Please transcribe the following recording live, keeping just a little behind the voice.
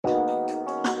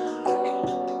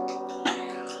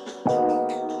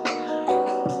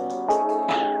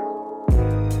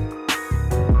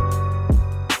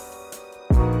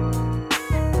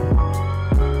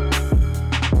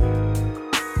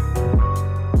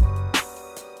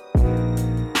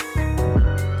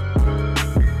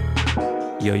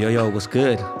Yo, yo, yo, what's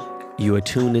good? You are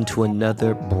tuned into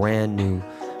another brand new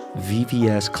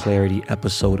VVS Clarity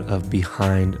episode of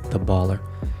Behind the Baller.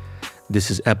 This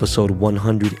is episode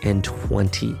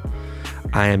 120.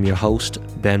 I am your host,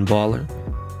 Ben Baller,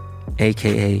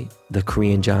 aka the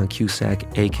Korean John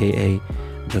Cusack, aka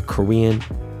the Korean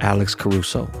Alex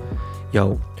Caruso.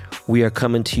 Yo, we are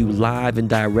coming to you live and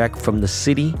direct from the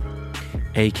city,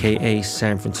 aka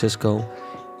San Francisco,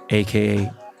 aka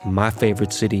my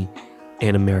favorite city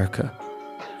in America.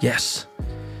 Yes.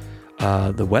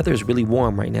 The weather is really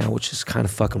warm right now, which is kind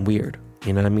of fucking weird.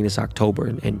 You know what I mean? It's October.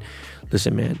 And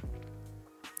listen, man,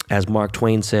 as Mark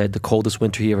Twain said, the coldest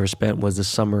winter he ever spent was the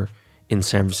summer in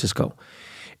San Francisco.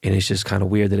 And it's just kind of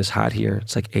weird that it's hot here.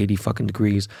 It's like 80 fucking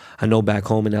degrees. I know back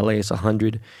home in LA it's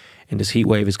 100. And this heat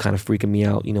wave is kind of freaking me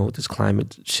out, you know, with this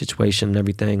climate situation and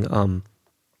everything.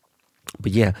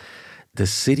 But yeah, the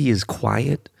city is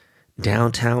quiet.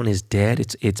 Downtown is dead.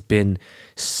 It's been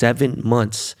 7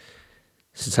 months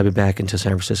since I've been back into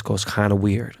San Francisco. It's kind of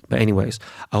weird. But anyways,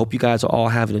 I hope you guys are all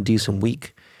having a decent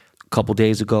week. A couple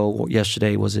days ago or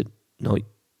yesterday, was it? No,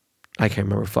 I can't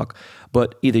remember. Fuck.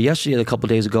 But either yesterday or a couple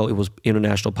days ago, it was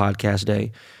International Podcast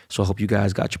Day. So I hope you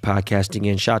guys got your podcasting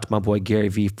in. Shout out to my boy Gary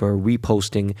Vee for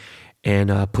reposting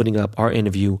and putting up our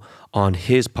interview on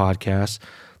his podcast.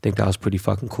 I think that was pretty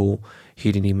fucking cool.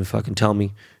 He didn't even fucking tell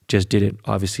me. Just did it.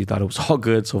 Obviously thought it was all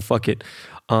good, so fuck it.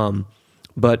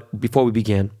 But before we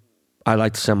begin, I'd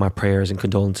like to send my prayers and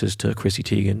condolences to Chrissy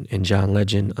Teigen and John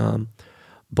Legend,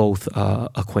 both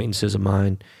acquaintances of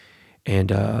mine, and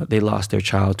they lost their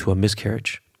child to a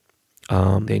miscarriage.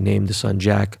 They named the son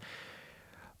Jack.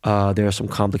 There are some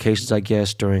complications, I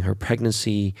guess, during her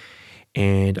pregnancy,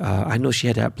 and I know she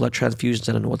had to have blood transfusions.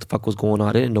 I don't know what the fuck was going on.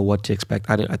 I didn't know what to expect.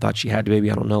 I thought she had the baby.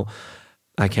 I don't know.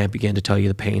 I can't begin to tell you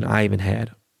the pain I even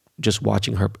had just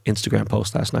watching her Instagram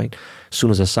post last night. As soon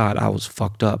as I saw it, I was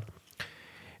fucked up.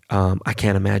 I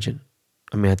can't imagine.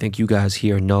 I mean, I think you guys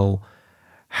here know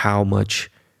how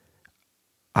much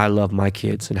I love my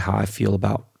kids and how I feel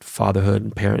about fatherhood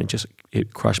and parenting.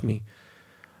 It crushed me.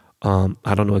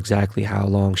 I don't know exactly how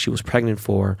long she was pregnant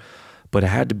for, but it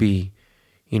had to be,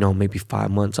 maybe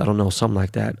 5 months. I don't know, something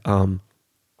like that.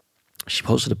 She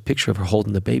posted a picture of her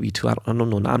holding the baby too. I don't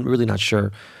know. I'm really not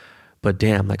sure. But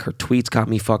damn, like her tweets got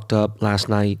me fucked up last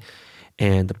night,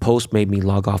 and the post made me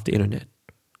log off the internet.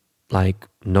 Like,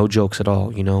 no jokes at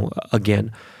all,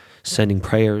 Again, sending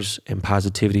prayers and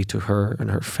positivity to her and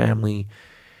her family.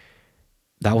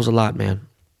 That was a lot, man.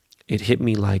 It hit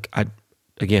me like, I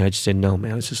just didn't know,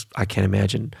 man. It's just, I can't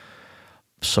imagine.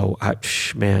 So,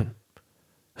 man,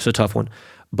 it's a tough one.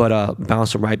 But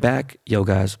bouncing right back, yo,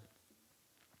 guys,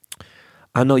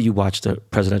 I know you watched the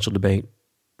presidential debate.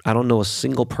 I don't know a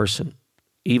single person,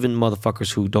 even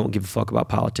motherfuckers who don't give a fuck about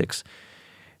politics.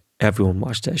 Everyone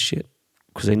watched that shit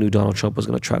because they knew Donald Trump was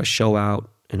going to try to show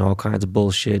out and all kinds of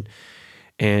bullshit.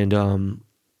 And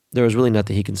there was really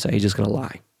nothing he can say. He's just going to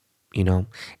lie,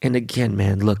 And again,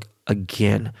 man, look,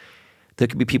 there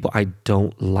could be people I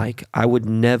don't like. I would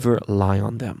never lie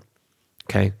on them,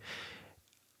 okay?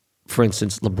 For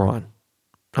instance, LeBron.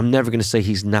 I'm never going to say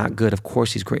he's not good. Of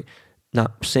course he's great.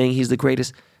 Not saying he's the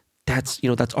greatest. That's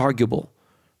arguable,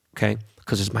 okay?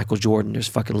 Because there's Michael Jordan, there's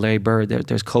fucking Larry Bird,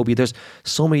 there's Kobe, there's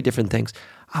so many different things.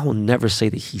 I will never say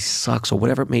that he sucks or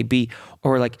whatever it may be.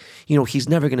 Or he's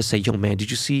never going to say, yo, man,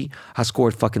 did you see I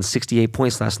scored fucking 68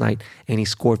 points last night and he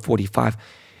scored 45?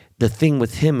 The thing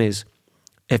with him is,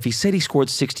 if he said he scored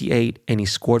 68 and he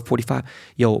scored 45,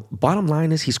 bottom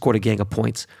line is he scored a gang of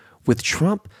points. With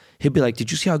Trump, he'd be like,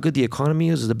 did you see how good the economy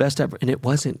is? It's the best ever. And it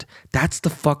wasn't. That's the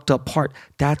fucked up part.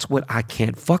 That's what I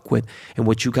can't fuck with. And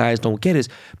what you guys don't get is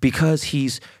because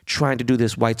he's trying to do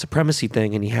this white supremacy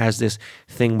thing and he has this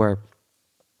thing where,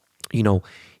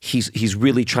 he's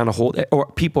really trying to hold,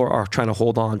 or people are trying to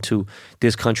hold on to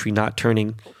this country not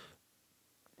turning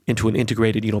into an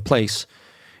integrated, place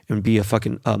and be a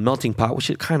fucking melting pot, which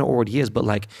it kind of already is. But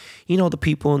the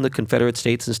people in the Confederate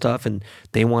States and stuff, and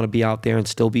they want to be out there and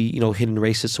still be, hidden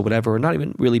racist or whatever, or not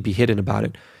even really be hidden about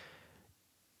it.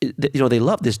 They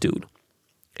love this dude.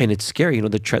 And it's scary,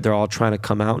 they're all trying to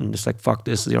come out and just like, fuck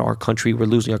this, our country, we're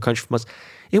losing our country from us.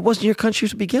 It wasn't your country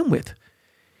to begin with.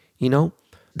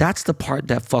 That's the part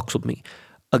that fucks with me.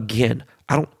 Again,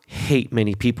 I don't hate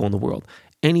many people in the world.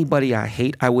 Anybody I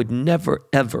hate, I would never,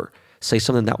 ever say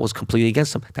something that was completely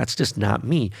against them. That's just not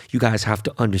me. You guys have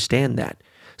to understand that.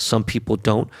 Some people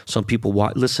don't. Some people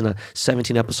listen to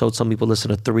 17 episodes. Some people listen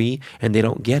to 3 and they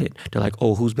don't get it. They're like,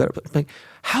 oh, who's better? Like,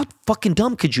 how fucking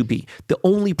dumb could you be? The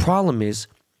only problem is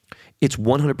it's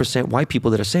 100% white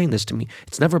people that are saying this to me.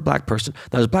 It's never a black person.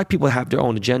 Now, there's black people that have their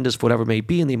own agendas for whatever it may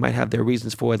be, and they might have their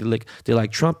reasons for why they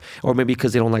like Trump, or maybe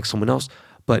because they don't like someone else.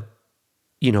 But,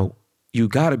 you know, you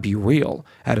got to be real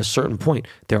at a certain point.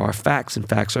 There are facts, and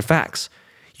facts are facts.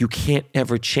 You can't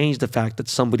ever change the fact that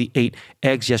somebody ate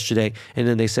eggs yesterday and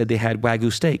then they said they had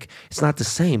Wagyu steak. It's not the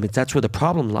same. That's where the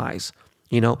problem lies.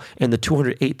 You know, and the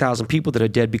 208,000 people that are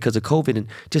dead because of COVID and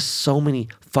just so many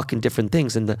fucking different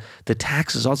things. And the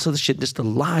taxes, also the shit, just the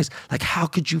lies. Like, how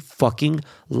could you fucking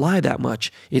lie that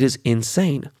much? It is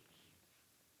insane.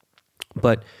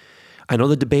 But I know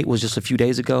the debate was just a few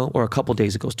days ago, or a couple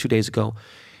days ago, it was 2 days ago.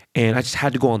 And I just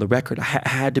had to go on the record. I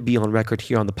had to be on record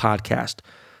here on the podcast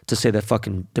to say that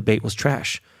fucking debate was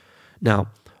trash. Now,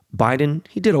 Biden,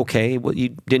 he did okay. Well, he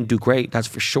didn't do great, that's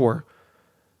for sure.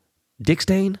 Dick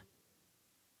Stain,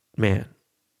 man,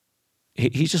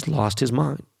 he's just lost his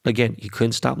mind. Again, he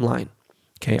couldn't stop lying.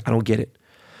 Okay, I don't get it.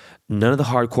 None of the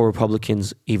hardcore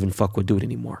Republicans even fuck with dude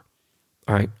anymore.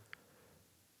 All right?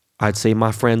 I'd say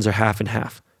my friends are half and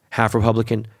half. Half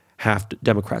Republican, half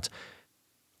Democrats.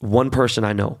 One person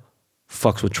I know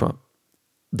fucks with Trump.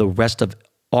 The rest of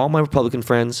all my Republican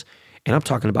friends, and I'm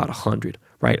talking about 100,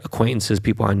 right? Acquaintances,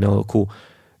 people I know, cool.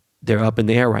 They're up in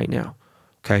the air right now.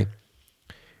 Okay?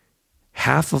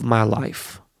 Half of my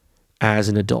life as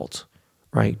an adult,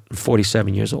 right? I'm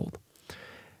 47 years old.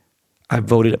 I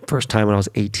voted the first time when I was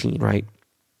 18, right?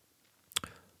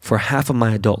 For half of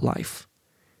my adult life,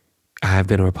 I have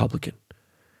been a Republican.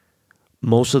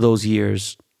 Most of those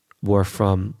years they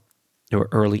were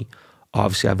early.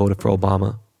 Obviously, I voted for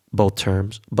Obama both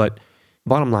terms. But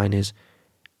bottom line is,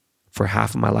 for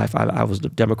half of my life, I was a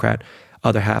Democrat.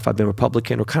 Other half, I've been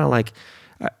Republican, or kind of like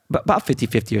about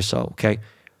 50-50 or so, okay?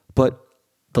 But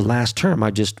the last term, I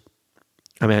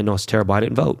know it's terrible. I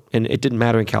didn't vote. And it didn't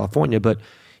matter in California, but,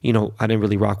 you know, I didn't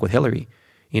really rock with Hillary,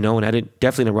 you know, and I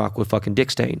definitely didn't rock with fucking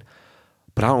Dick Stain.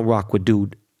 But I don't rock with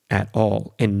dude at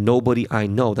all. And nobody I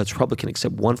know that's Republican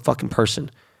except one fucking person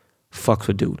fucks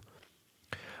with dude.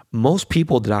 Most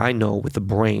people that I know with a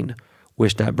brain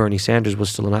wish that Bernie Sanders was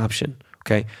still an option,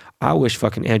 okay? I wish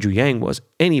fucking Andrew Yang was.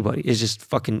 Anybody. It's just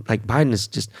fucking, like, Biden is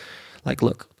just, like,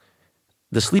 look.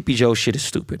 The Sleepy Joe shit is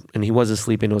stupid. And he wasn't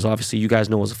sleeping. It was obviously, you guys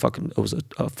know it was a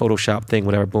Photoshop thing,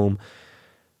 whatever, boom.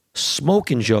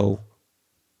 Smoking Joe,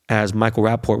 as Michael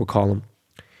Rapport would call him,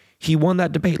 he won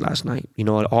that debate last night. You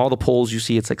know, at all the polls you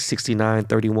see, it's like 69,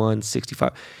 31,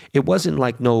 65. It wasn't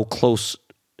like no close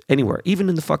anywhere. Even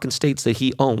in the fucking states that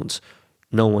he owns,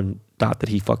 no one thought that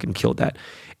he fucking killed that.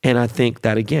 And I think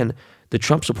that, again, the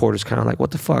Trump supporters kind of like,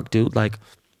 what the fuck, dude? Like,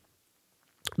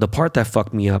 the part that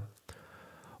fucked me up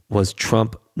was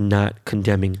Trump not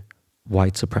condemning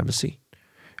white supremacy.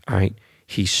 All right.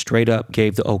 He straight up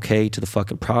gave the okay to the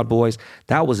fucking Proud Boys.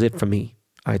 That was it for me.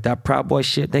 All right. That Proud Boy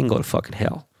shit, they can go to fucking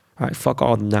hell. All right. Fuck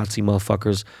all the Nazi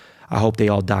motherfuckers. I hope they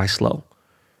all die slow.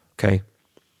 Okay.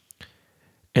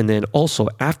 And then also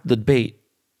after the debate,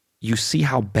 you see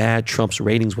how bad Trump's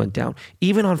ratings went down.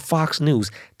 Even on Fox News,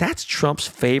 that's Trump's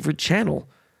favorite channel.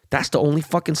 That's the only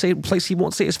fucking place he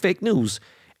won't say is fake news.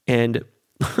 And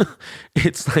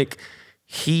it's like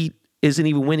he isn't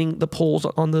even winning the polls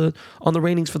on the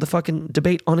ratings for the fucking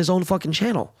debate on his own fucking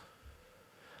channel.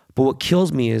 But what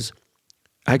kills me is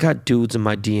I got dudes in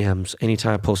my DMs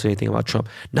anytime I post anything about Trump,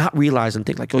 not realizing,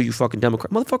 think like, oh, you fucking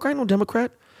Democrat. Motherfucker, I ain't no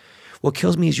Democrat. What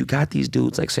kills me is you got these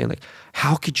dudes like saying like,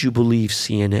 how could you believe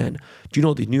CNN? Do you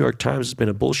know the New York Times has been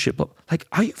a bullshit? But like,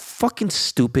 are you fucking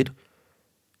stupid?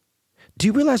 Do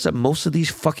you realize that most of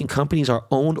these fucking companies are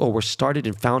owned or were started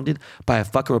and founded by a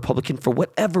fucking Republican for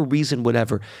whatever reason,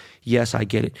 whatever? Yes, I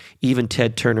get it. Even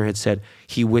Ted Turner had said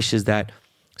he wishes that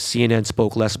CNN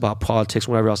spoke less about politics,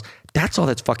 whatever else. That's all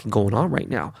that's fucking going on right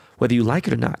now, whether you like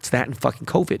it or not. It's that and fucking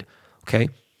COVID, okay?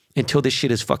 Until this shit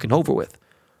is fucking over with.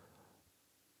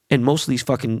 And most of these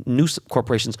fucking news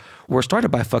corporations were started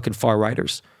by fucking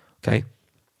far-righters, okay?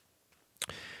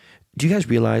 Do you guys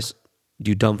realize,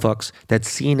 you dumb fucks, that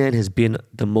CNN has been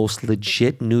the most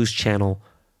legit news channel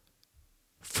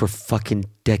for fucking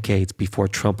decades before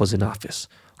Trump was in office,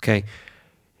 okay?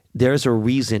 There's a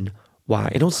reason why.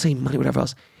 And don't say money, whatever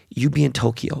else. You be in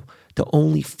Tokyo, the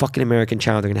only fucking American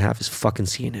channel they're going to have is fucking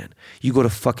CNN. You go to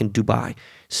fucking Dubai,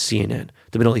 CNN.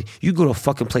 The Middle East, you go to a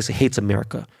fucking place that hates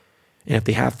America. And if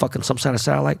they have fucking some sort of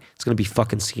satellite, it's going to be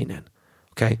fucking CNN,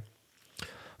 okay?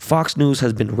 Fox News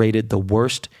has been rated the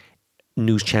worst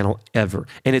news channel ever.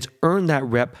 And it's earned that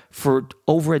rep for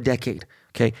over a decade,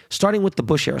 okay? Starting with the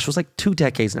Bush era. So it's like 2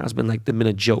 decades now. It's been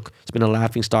a joke. It's been a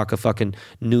laughing stock of fucking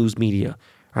news media,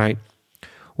 all right?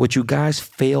 What you guys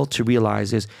fail to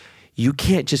realize is You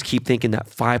can't just keep thinking that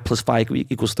 5 plus 5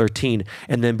 equals 13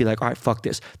 and then be like, all right, fuck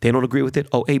this. They don't agree with it.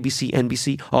 Oh, ABC,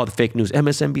 NBC, oh, the fake news.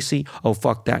 MSNBC, oh,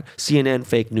 fuck that. CNN,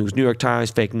 fake news. New York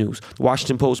Times, fake news. The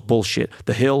Washington Post, bullshit.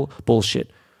 The Hill,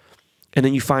 bullshit. And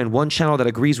then you find one channel that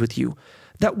agrees with you.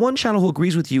 That one channel who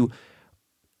agrees with you,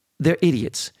 they're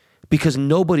idiots. Because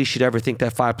nobody should ever think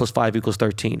that 5 plus 5 equals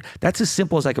 13. That's as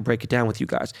simple as I could break it down with you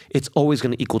guys. It's always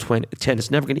going to equal 10.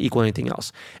 It's never going to equal anything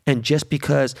else. And just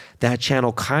because that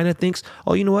channel kind of thinks,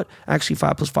 oh, you know what? Actually,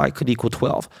 5 plus 5 could equal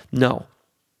 12. No.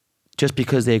 Just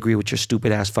because they agree with your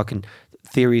stupid ass fucking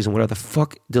theories and whatever the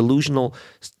fuck delusional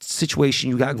situation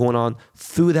you got going on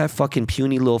through that fucking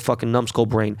puny little fucking numbskull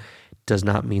brain does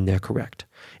not mean they're correct.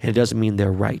 And it doesn't mean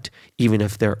they're right, even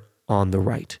if they're on the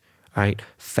right. All right,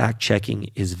 fact checking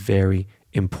is very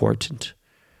important.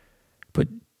 But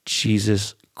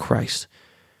Jesus Christ,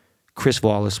 Chris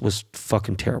Wallace was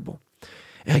fucking terrible.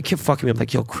 And I kept fucking me. I'm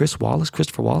like, yo, Christopher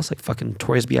Wallace, like fucking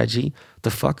Notorious B.I.G., the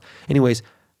fuck? Anyways,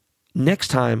 next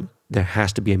time there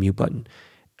has to be a mute button.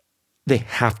 They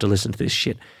have to listen to this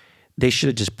shit. They should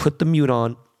have just put the mute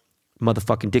on.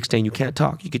 Motherfucking Dick Stain, you can't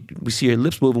talk. We see your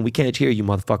lips moving, we can't hear you,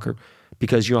 motherfucker,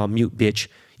 because you're on mute, bitch.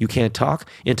 You can't talk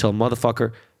until a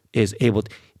motherfucker is able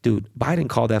to. Dude, Biden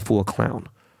called that fool a clown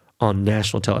on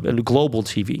national television, global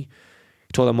TV. He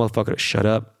told that motherfucker to shut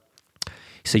up. He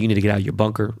said, you need to get out of your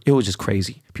bunker. It was just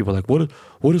crazy. People are like,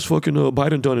 what has fucking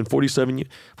Biden done in 47 years?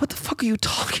 What the fuck are you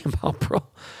talking about, bro?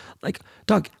 Like,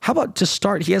 dog, how about to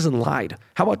start, he hasn't lied.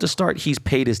 How about to start, he's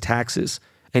paid his taxes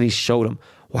and he showed them.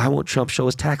 Why won't Trump show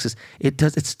his taxes?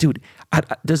 Dude,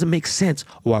 doesn't make sense.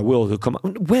 Oh, I will. He'll come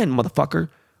out. When, motherfucker?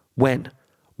 When?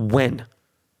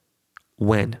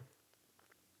 All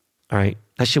right?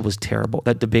 That shit was terrible.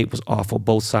 That debate was awful.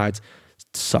 Both sides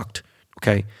sucked,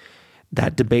 okay?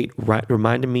 That debate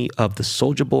reminded me of the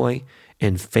Soulja Boy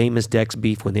and Famous Dex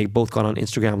beef when they both got on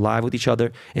Instagram Live with each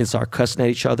other and started cussing at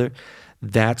each other.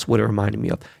 That's what it reminded me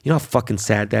of. You know how fucking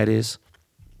sad that is?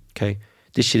 Okay?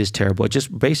 This shit is terrible.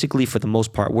 Just basically, for the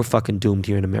most part, we're fucking doomed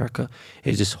here in America.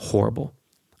 It's just horrible.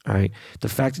 All right? The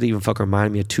fact that they even fucking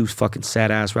reminded me of two fucking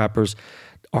sad-ass rappers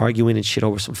arguing and shit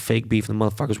over some fake beef and the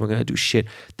motherfuckers weren't going to do shit.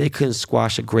 They couldn't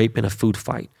squash a grape in a food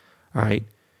fight. All right?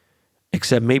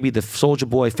 Except maybe the Soulja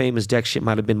Boy, Famous Dex shit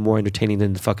might have been more entertaining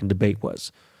than the fucking debate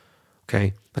was.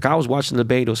 Okay? Like, I was watching the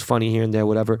debate. It was funny here and there,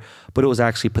 whatever. But it was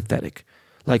actually pathetic.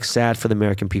 Like, sad for the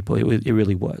American people. It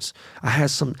really was. I had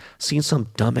seen some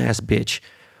dumbass bitch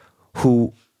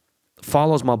who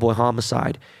follows my boy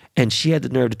Homicide, and she had the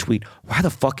nerve to tweet, why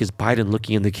the fuck is Biden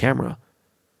looking in the camera?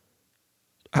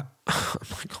 I'm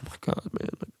like, oh my God, man.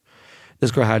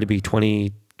 This girl had to be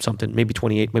 20-something, maybe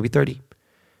 28, maybe 30.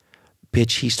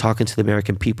 Bitch, he's talking to the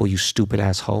American people, you stupid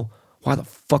asshole. Why the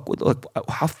fuck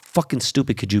how fucking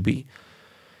stupid could you be?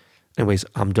 Anyways,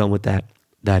 I'm done with that.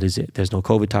 That is it. There's no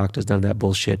COVID talk. There's none of that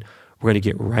bullshit. We're going to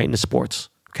get right into sports,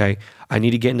 okay? I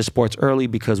need to get into sports early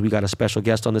because we got a special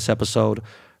guest on this episode.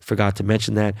 Forgot to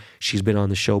mention that. She's been on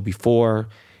the show before,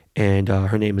 and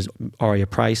her name is Aria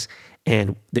Price.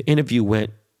 And the interview went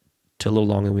to a little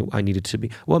longer than I needed to be.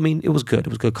 Well, I mean, it was good. It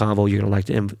was a good convo. You're going to like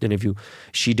the interview.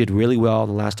 She did really well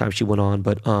the last time she went on,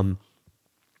 but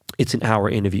it's an hour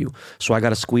interview. So I got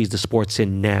to squeeze the sports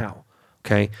in now,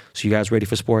 okay? So you guys ready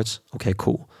for sports? Okay,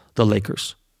 cool. The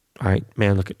Lakers. All right,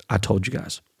 man, look, I told you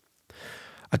guys.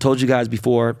 I told you guys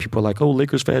before, people are like, oh,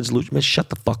 Lakers fans lose. Man, shut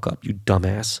the fuck up, you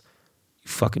dumbass. You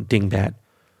fucking dingbat.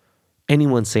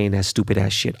 Anyone saying that stupid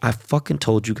ass shit, I fucking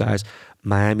told you guys,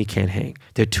 Miami can't hang.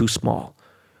 They're too small.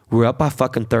 We were up by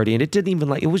fucking 30, and it didn't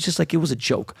even it was just like, it was a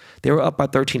joke. They were up by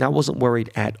 13. I wasn't worried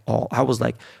at all. I was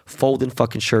like folding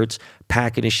fucking shirts,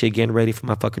 packing and shit, getting ready for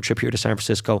my fucking trip here to San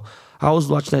Francisco. I was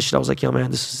watching that shit. I was like, yo,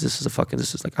 man, this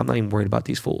is like, I'm not even worried about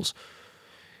these fools.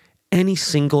 Any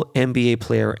single NBA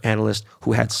player or analyst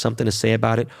who had something to say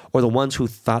about it, or the ones who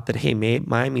thought that, hey,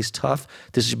 Miami's tough,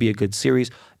 this should be a good series,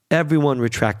 everyone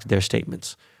retracted their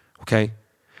statements, okay?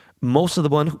 Most of the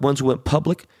ones who went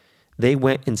public, they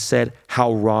went and said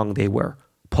how wrong they were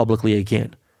publicly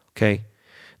again, okay?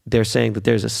 They're saying that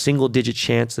there's a single-digit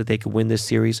chance that they could win this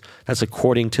series. That's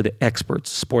according to the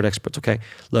experts, sport experts, okay?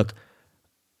 Look,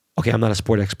 okay, I'm not a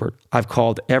sport expert. I've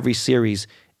called every series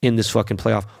in this fucking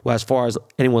playoff. Well, as far as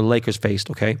anyone Lakers faced,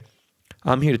 okay?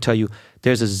 I'm here to tell you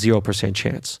there's a 0%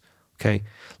 chance, okay?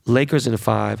 Lakers in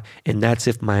 5, and that's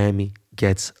if Miami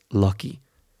gets lucky,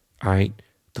 all right?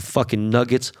 The fucking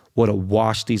Nuggets would have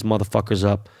washed these motherfuckers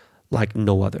up like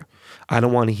no other. I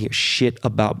don't want to hear shit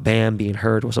about Bam being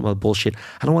hurt or some other bullshit.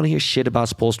 I don't want to hear shit about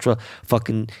Spoelstra,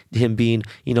 fucking him being,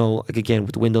 like again,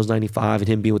 with Windows 95 and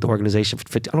him being with the organization for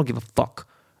 50. I don't give a fuck,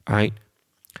 all right?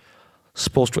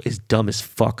 Spoelstra is dumb as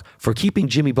fuck for keeping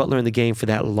Jimmy Butler in the game for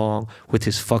that long with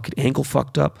his fucking ankle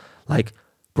fucked up. Like,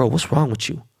 bro, what's wrong with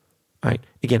you? All right.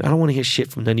 Again, I don't want to hear shit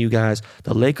from none of you guys.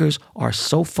 The Lakers are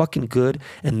so fucking good,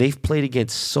 and they've played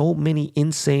against so many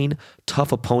insane,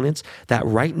 tough opponents that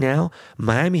right now,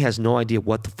 Miami has no idea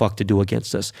what the fuck to do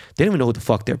against us. They don't even know who the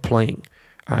fuck they're playing.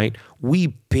 All right.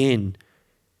 We've been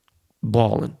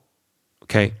balling.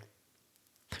 Okay.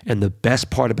 And the best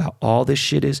part about all this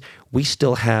shit is we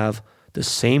still have the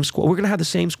same squad. We're going to have the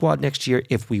same squad next year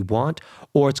if we want,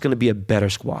 or it's going to be a better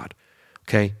squad.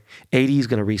 Okay, AD is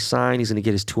going to re-sign. He's going to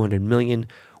get his $200 million.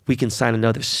 We can sign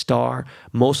another star.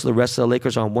 Most of the rest of the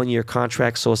Lakers are on one-year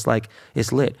contracts, so it's like,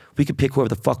 it's lit. We can pick whoever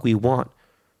the fuck we want.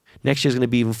 Next year's going to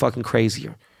be even fucking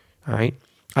crazier. All right?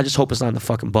 I just hope it's not in the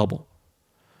fucking bubble.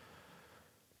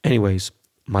 Anyways,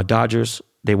 my Dodgers,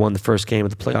 they won the first game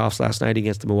of the playoffs last night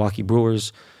against the Milwaukee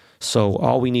Brewers. So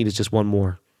all we need is just one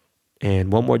more.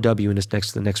 And one more W in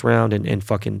the next round, and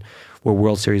fucking we're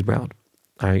World Series bound.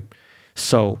 All right?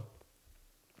 So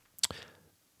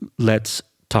let's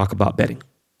talk about betting.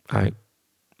 All right.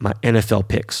 My NFL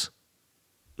picks.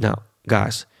 Now,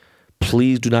 guys,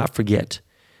 please do not forget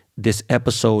this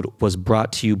episode was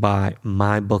brought to you by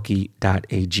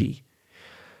mybookie.ag.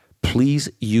 Please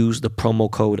use the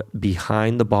promo code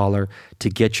BehindTheBaller to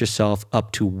get yourself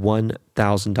up to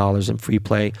 $1,000 in free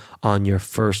play on your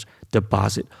first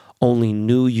deposit. Only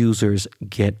new users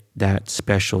get that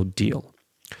special deal.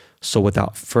 So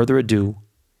without further ado,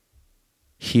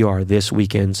 here are this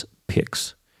weekend's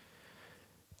picks.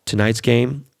 Tonight's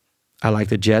game, I like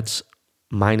the Jets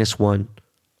 -1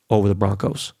 over the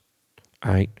Broncos.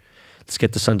 All right. Let's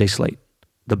get the Sunday slate.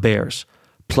 The Bears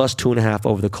 +2.5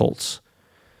 over the Colts.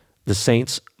 The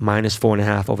Saints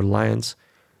 -4.5 over the Lions.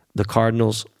 The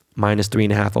Cardinals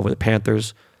 -3.5 over the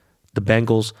Panthers. The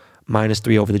Bengals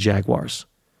 -3 over the Jaguars.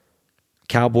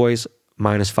 Cowboys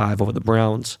 -5 over the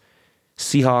Browns.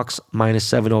 Seahawks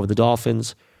 -7 over the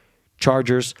Dolphins.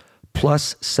 Chargers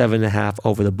 +7.5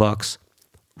 over the Bucks.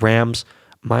 Rams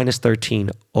 -13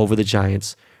 over the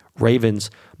Giants. Ravens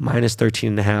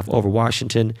 -13.5 over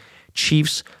Washington.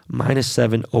 Chiefs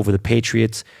 -7 over the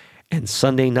Patriots. And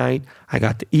Sunday night, I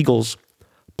got the Eagles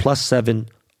 +7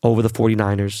 over the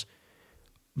 49ers.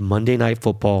 Monday Night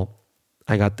Football,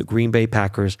 I got the Green Bay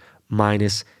Packers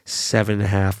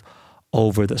 -7.5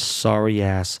 over the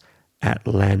sorry-ass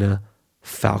Atlanta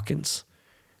Falcons.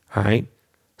 All right?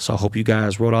 So I hope you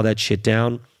guys wrote all that shit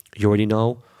down. You already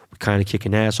know, we're kind of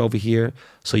kicking ass over here.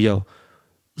 So, yo,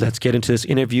 let's get into this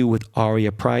interview with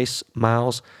Aria Price.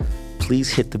 Miles, please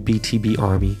hit the BTB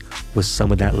Army with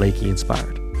some of that Lakey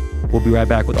inspired. We'll be right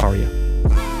back with Aria.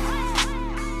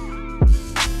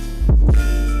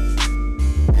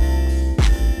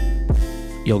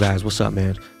 Yo, guys, what's up,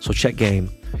 man? So check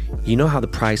game. You know how the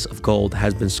price of gold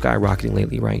has been skyrocketing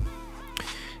lately, right?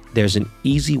 There's an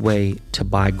easy way to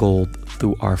buy gold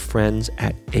through our friends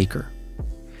at Acre.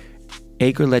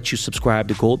 Acre lets you subscribe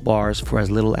to gold bars for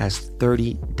as little as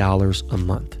 $30 a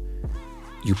month.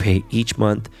 You pay each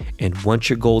month, and once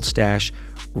your gold stash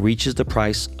reaches the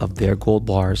price of their gold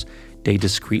bars, they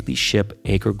discreetly ship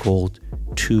Acre Gold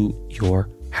to your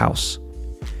house.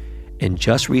 And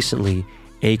just recently,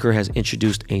 Acre has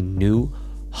introduced a new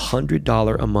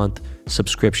 $100 a month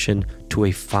subscription to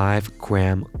a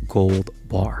 5-gram gold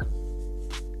bar.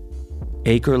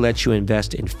 Acre lets you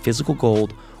invest in physical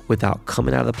gold without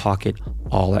coming out of the pocket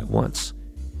all at once.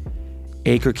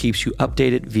 Acre keeps you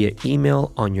updated via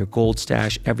email on your gold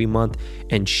stash every month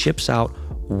and ships out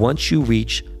once you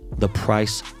reach the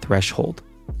price threshold.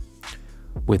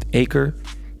 With Acre,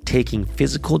 taking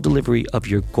physical delivery of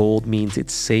your gold means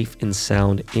it's safe and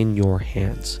sound in your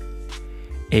hands.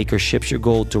 Acre ships your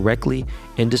gold directly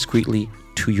and discreetly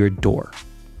to your door.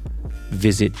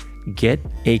 Visit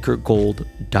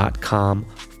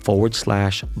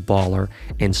getacregold.com/baller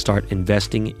and start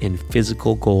investing in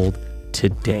physical gold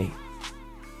today.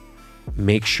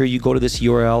 Make sure you go to this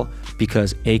URL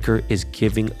because Acre is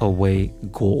giving away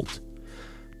gold.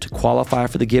 To qualify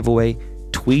for the giveaway,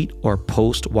 tweet or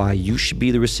post why you should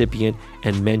be the recipient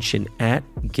and mention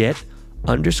 @get_Acre.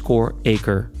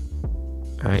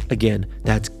 All right, again,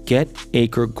 that's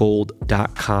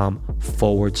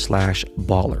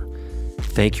getacregold.com/baller.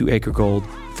 Thank you, Acre Gold,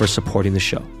 for supporting the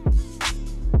show.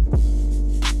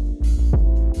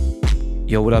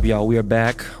 Yo, what up, y'all? We are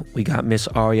back. We got Miss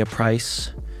Aria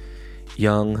Price,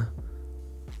 young,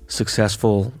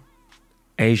 successful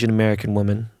Asian-American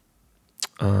woman,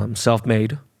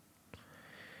 self-made.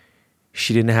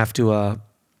 She didn't have to,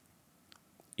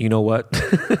 you know what,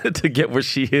 to get where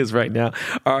she is right now.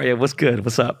 Aria, what's good?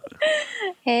 What's up?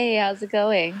 Hey, how's it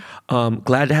going?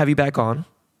 Glad to have you back on.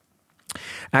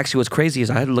 Actually, what's crazy is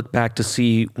I had to look back to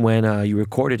see when you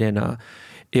recorded, and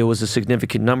it was a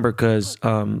significant number because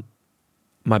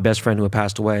my best friend who had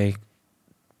passed away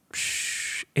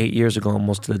 8 years ago,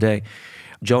 almost to the day,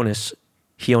 Jonas,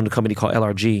 he owned a company called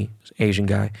LRG, Asian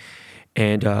guy,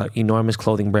 and enormous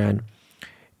clothing brand.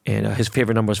 And his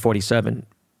favorite number was 47.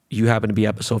 You happen to be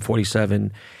episode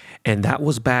 47. And that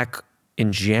was back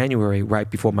in January, right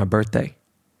before my birthday.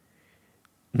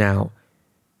 Now,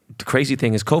 the crazy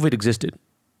thing is COVID existed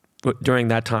during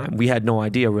that time. We had no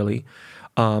idea really.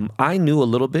 I knew a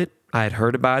little bit. I had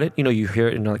heard about it. You know, you hear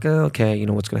it and you're like, oh, okay, you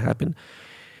know what's going to happen.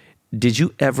 Did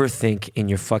you ever think in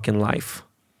your fucking life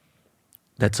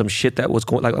that some shit that was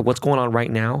going, like what's going on right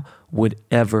now, would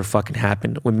ever fucking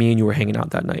happen when me and you were hanging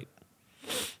out that night?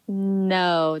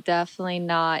 No, definitely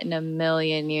not in a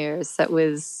million years.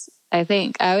 I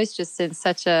think I was just in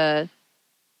such a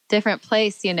different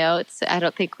place, you know. I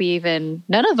don't think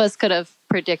none of us could have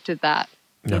predicted that,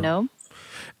 No. you know?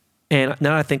 And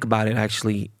now that I think about it,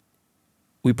 actually,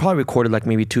 we probably recorded like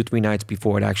maybe 2-3 nights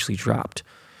before it actually dropped.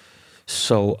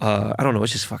 So I don't know,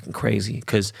 it's just fucking crazy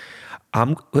because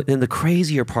and the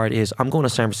crazier part is I'm going to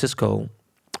San Francisco.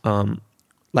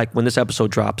 Like when this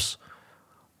episode drops,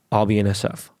 I'll be in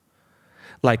SF.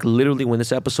 Like literally when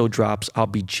this episode drops, I'll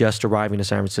be just arriving to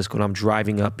San Francisco and I'm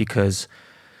driving up because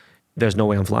there's no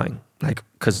way I'm flying. Like,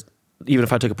 because even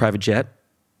if I took a private jet,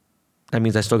 that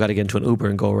means I still got to get into an Uber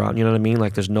and go around. You know what I mean?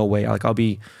 Like there's no way. Like I'll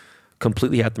be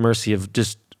completely at the mercy of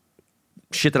just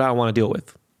shit that I don't want to deal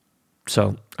with.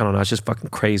 So I don't know. It's just fucking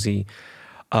crazy.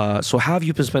 So how have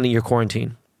you been spending your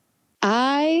quarantine?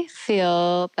 I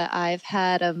feel that I've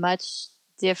had a much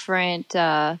different,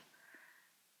 not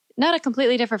a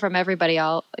completely different from everybody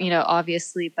else, you know,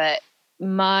 obviously, but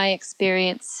my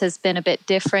experience has been a bit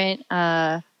different.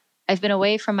 I've been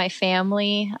away from my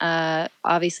family,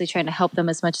 obviously trying to help them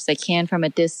as much as I can from a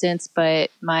distance, but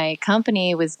my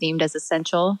company was deemed as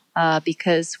essential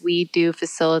because we do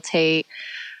facilitate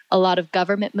a lot of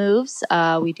government moves.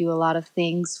 We do a lot of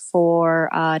things for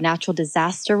natural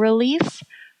disaster relief.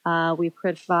 We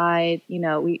provide, you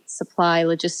know, we supply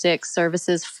logistics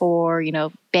services for, you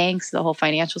know, banks, the whole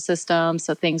financial system,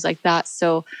 so things like that.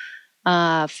 So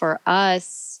for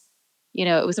us, you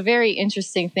know, it was a very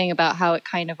interesting thing about how it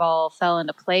kind of all fell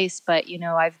into place. But, you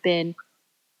know, I've been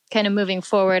kind of moving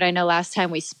forward. I know last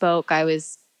time we spoke, I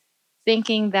was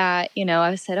thinking that, you know,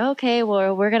 I said, okay,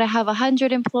 well, we're going to have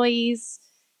 100 employees,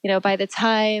 you know, by the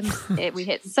time we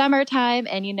hit summertime.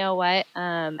 And you know what?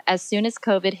 As soon as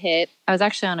COVID hit, I was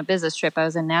actually on a business trip. I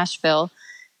was in Nashville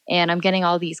and I'm getting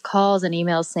all these calls and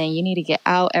emails saying, you need to get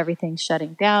out. Everything's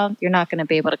shutting down. You're not going to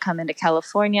be able to come into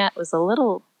California. It was a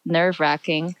little nerve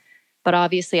wracking, but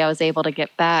obviously I was able to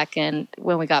get back. And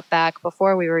when we got back,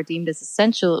 before we were deemed as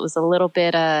essential, it was a little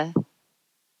bit, a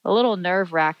little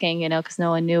nerve wracking, you know, because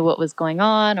no one knew what was going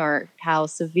on or how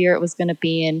severe it was going to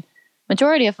be. And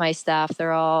majority of my staff,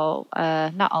 they're all,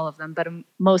 not all of them, but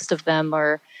most of them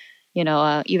are, you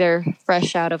know, either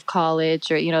fresh out of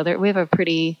college or, you know, we have a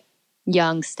pretty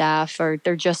young staff or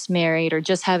they're just married or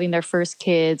just having their first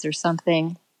kids or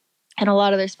something. And a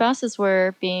lot of their spouses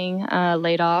were being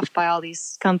laid off by all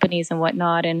these companies and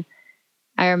whatnot. And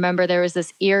I remember there was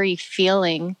this eerie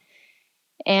feeling.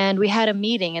 And we had a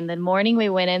meeting, and the morning we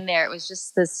went in there, it was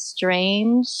just this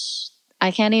strange, I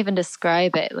can't even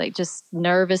describe it, like just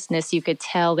nervousness. You could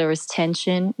tell there was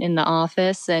tension in the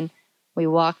office. And we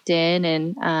walked in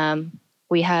and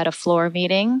we had a floor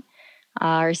meeting.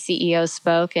 Our CEO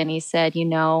spoke and he said, you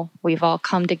know, we've all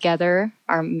come together,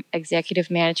 our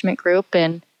executive management group,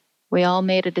 and we all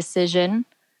made a decision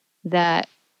that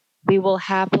we will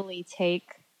happily take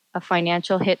a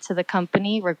financial hit to the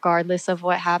company, regardless of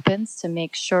what happens, to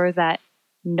make sure that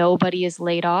nobody is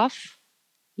laid off.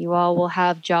 You all will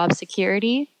have job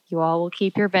security. You all will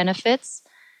keep your benefits.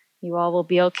 You all will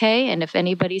be okay. And if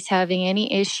anybody's having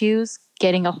any issues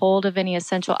getting a hold of any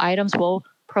essential items, we'll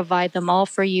provide them all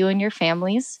for you and your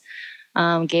families.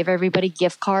 Gave everybody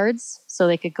gift cards so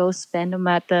they could go spend them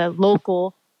at the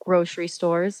local grocery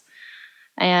stores.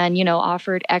 And, you know,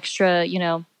 offered extra, you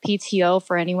know, PTO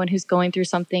for anyone who's going through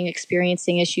something,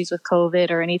 experiencing issues with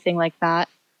COVID or anything like that.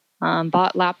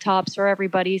 Bought laptops for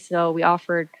everybody. So we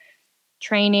offered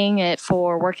training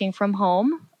for working from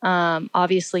home,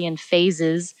 obviously in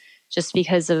phases, just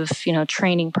because of, you know,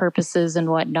 training purposes and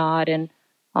whatnot and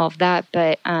all of that.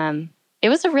 But it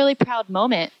was a really proud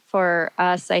moment for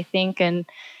us, I think. And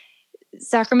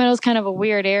Sacramento's kind of a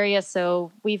weird area.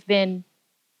 So we've been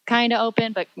kind of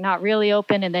open, but not really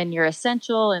open. And then you're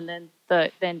essential. And then,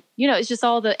 you know, it's just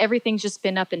everything's just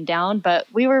been up and down. But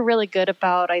we were really good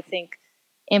about, I think,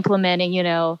 implementing, you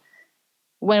know,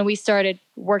 when we started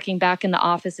working back in the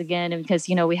office again, and because,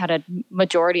 we had a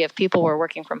majority of people were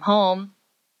working from home,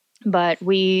 but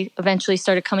we eventually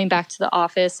started coming back to the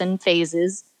office in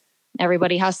phases.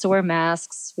 Everybody has to wear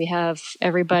masks. We have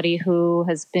everybody who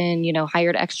has been,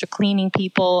 hired extra cleaning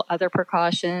people, other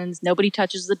precautions. Nobody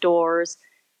touches the doors.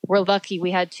 We're lucky.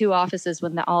 We had 2 offices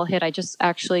when that all hit. I just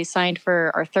actually signed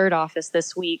for our 3rd office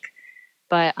this week.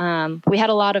 But we had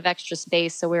a lot of extra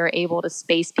space, so we were able to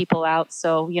space people out.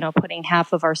 So, putting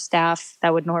half of our staff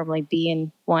that would normally be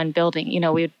in one building,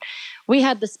 we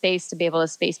had the space to be able to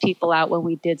space people out when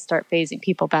we did start phasing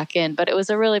people back in. But it was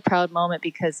a really proud moment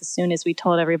because as soon as we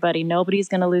told everybody nobody's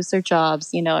going to lose their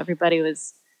jobs, everybody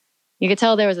was, you could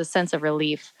tell there was a sense of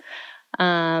relief. So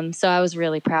I was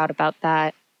really proud about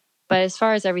that. But as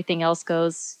far as everything else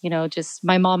goes, just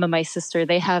my mom and my sister,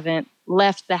 they haven't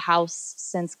left the house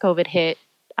since COVID hit.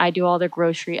 I do all their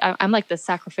grocery. I'm like the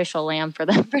sacrificial lamb for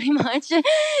them pretty much.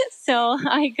 So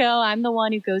I'm the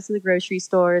one who goes to the grocery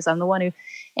stores. I'm the one who,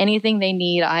 anything they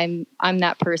need, I'm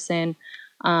that person.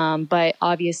 But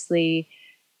obviously,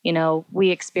 we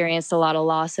experienced a lot of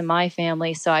loss in my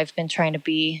family. So I've been trying to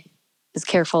be as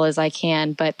careful as I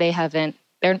can, but they haven't.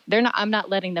 They're not. I'm not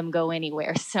letting them go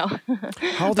anywhere. So,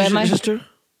 how old is your sister?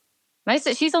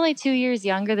 She's only 2 years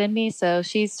younger than me, so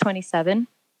she's 27.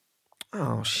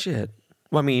 Oh shit!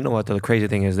 Well, I mean, you know what? The crazy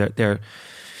thing is that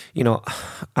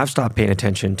I've stopped paying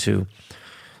attention to.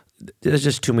 There's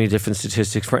just too many different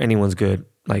statistics for anyone's good.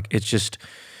 Like it's just,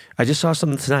 I just saw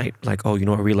something tonight. Like, oh,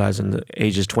 realizing the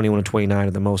ages 21 and 29 are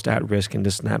the most at risk and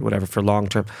this and that, whatever, for long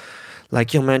term.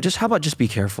 Like, man, how about just be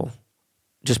careful?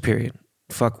 Just period.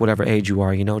 Fuck whatever age you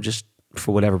are, just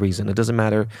for whatever reason. It doesn't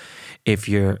matter if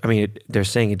you're, they're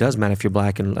saying it does matter if you're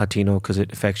Black and Latino because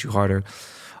it affects you harder.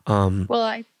 Well,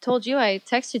 I told you, I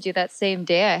texted you that same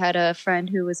day. I had a friend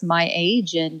who was my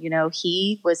age and,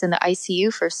 he was in the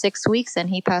ICU for 6 weeks and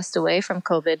he passed away from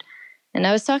COVID. And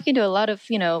I was talking to a lot of,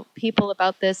 people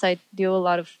about this. I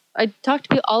talk to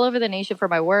people all over the nation for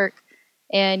my work.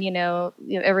 And,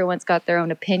 everyone's got their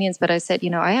own opinions. But I said,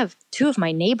 I have 2 of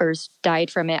my neighbors died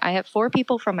from it. I have 4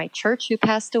 people from my church who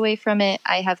passed away from it.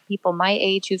 I have people my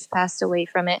age who've passed away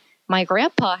from it. My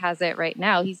grandpa has it right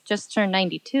now. He's just turned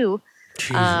 92.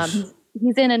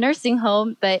 He's in a nursing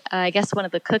home, but I guess one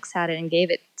of the cooks had it and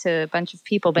gave it to a bunch of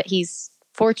people. But he's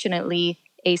fortunately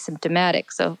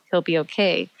asymptomatic, so he'll be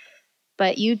okay.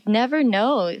 But you never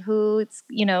know who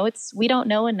we don't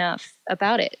know enough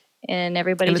about it. And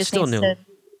everybody just needs to.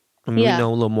 We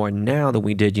know a little more now than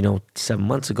we did, 7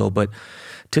 months ago. But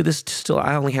to this, still,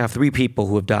 I only have 3 people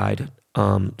who have died.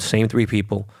 Same 3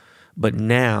 people. But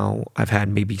now I've had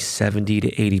maybe 70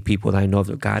 to 80 people that I know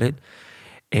that got it.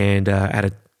 And out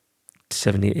of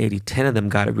 70, 80, 10 of them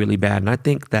got it really bad. And I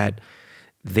think that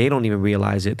they don't even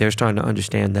realize it. They're starting to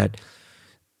understand that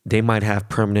they might have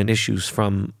permanent issues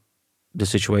from the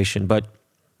situation. But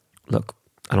look,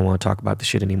 I don't want to talk about the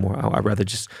shit anymore. I'd rather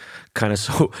just kind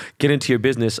of get into your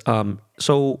business.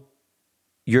 So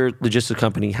your logistics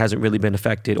company hasn't really been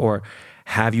affected, or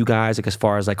have you guys, like as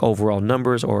far as like overall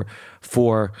numbers, or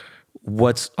for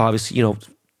what's obviously,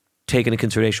 taking into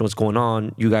consideration what's going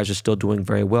on, you guys are still doing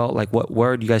very well. Like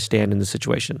where do you guys stand in the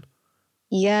situation?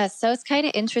 Yeah, so it's kind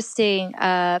of interesting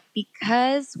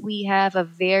because we have a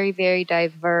very, very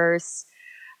diverse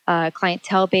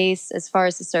clientele base as far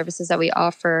as the services that we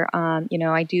offer.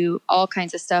 I do all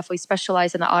kinds of stuff. We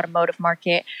specialize in the automotive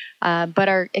market, but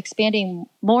are expanding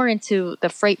more into the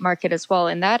freight market as well.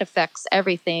 And that affects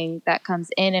everything that comes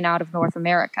in and out of North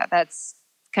America. That's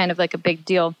kind of like a big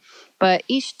deal. But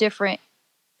each different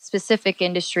specific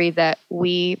industry that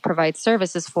we provide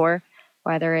services for,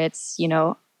 whether it's,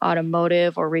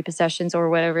 automotive or repossessions or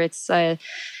whatever it's,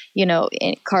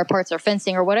 car parts or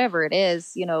fencing or whatever it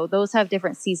is, those have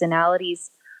different seasonalities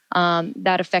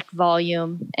that affect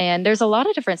volume. And there's a lot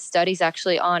of different studies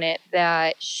actually on it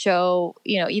that show,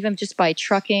 even just by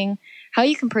trucking, how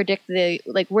you can predict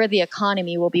where the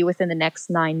economy will be within the next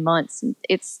 9 months.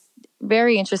 It's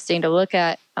very interesting to look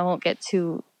at. I won't get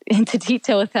too into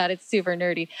detail with that. It's super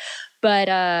nerdy.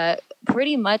 But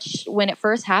pretty much when it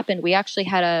first happened, we actually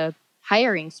had a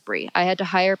hiring spree. I had to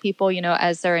hire people,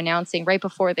 as they're announcing right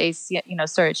before they,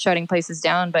 started shutting places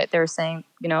down. But they're saying,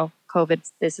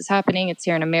 COVID, this is happening. It's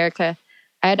here in America.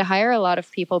 I had to hire a lot of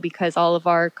people because all of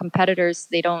our competitors,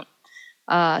 they don't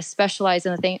specialize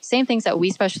in the same things that we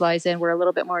specialize in. We're a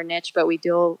little bit more niche, but we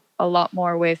deal a lot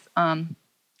more with a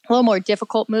little more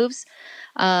difficult moves.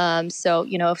 So,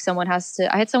 if someone I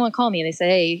had someone call me and they say,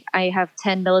 hey, I have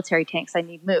 10 military tanks I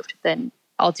need moved, then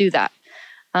I'll do that.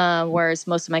 Whereas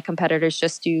most of my competitors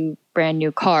just do brand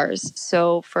new cars.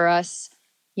 So for us,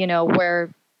 we're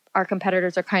our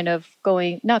competitors are kind of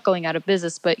not going out of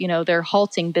business, but, they're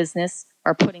halting business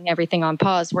or putting everything on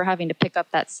pause. We're having to pick up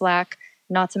that slack,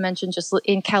 not to mention just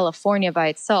in California by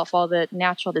itself, all the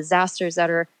natural disasters that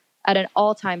are at an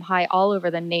all-time high all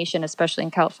over the nation, especially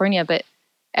in California, but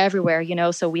everywhere,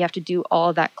 so we have to do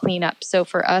all that cleanup. So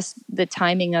for us, the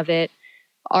timing of it,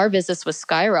 our business was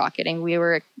skyrocketing. We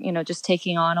were, just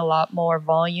taking on a lot more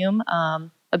volume,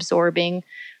 absorbing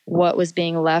what was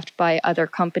being left by other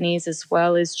companies, as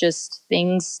well as just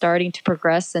things starting to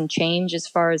progress and change as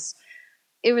far as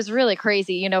it was really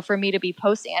crazy, for me to be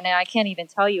posting. And I can't even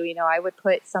tell you, I would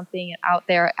put something out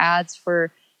there, ads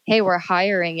for, hey, we're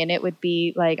hiring. And it would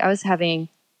be like, I was having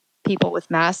people with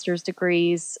master's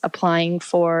degrees applying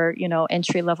for,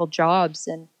 entry level jobs.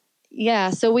 And yeah,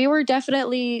 so we were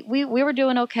definitely, we were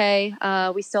doing okay.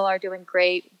 We still are doing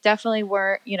great. Definitely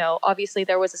weren't, obviously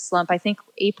there was a slump. I think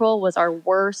April was our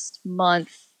worst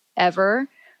month ever,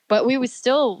 but we was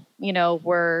still,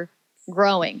 were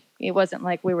growing. It wasn't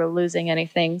like we were losing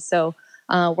anything. So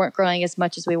weren't growing as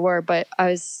much as we were, but I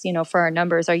was, for our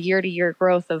numbers, our year-to-year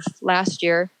growth of last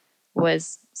year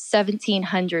was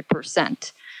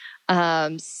 1,700%.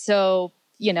 So,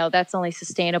 that's only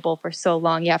sustainable for so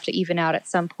long. You have to even out at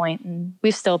some point, and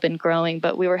we've still been growing,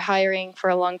 but we were hiring for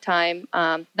a long time.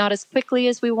 Not as quickly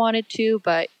as we wanted to,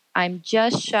 but I'm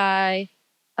just shy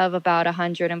of about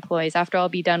 100 employees after I'll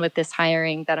be done with this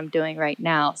hiring that I'm doing right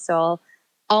now. So I'll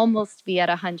almost be at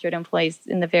 100 employees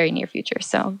in the very near future.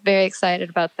 So very excited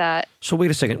about that. So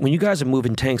wait a second. When you guys are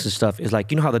moving tanks and stuff, is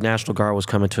like, how the National Guard was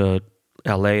coming to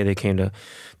LA, they came to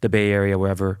the Bay Area,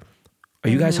 wherever. Are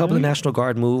you guys helping the National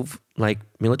Guard move like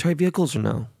military vehicles or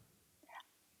no?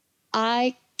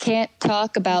 I can't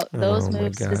talk about those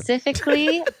moves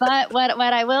specifically, but what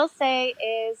I will say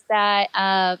is that,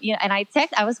 and I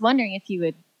was wondering if you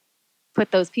would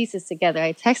put those pieces together.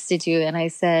 I texted you and I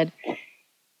said,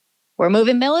 we're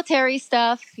moving military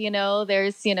stuff,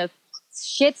 there's,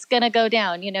 shit's going to go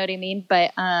down, you know what I mean?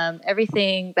 But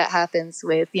everything that happens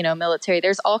with, military,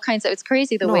 there's all kinds of, it's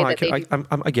crazy the way that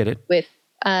I get it. With,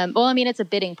 it's a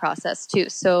bidding process too.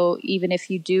 So even if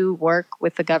you do work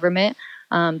with the government,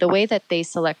 the way that they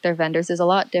select their vendors is a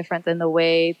lot different than the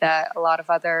way that a lot of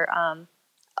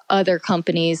other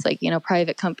companies, like,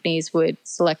 private companies would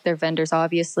select their vendors,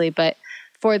 obviously. But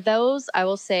for those, I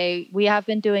will say we have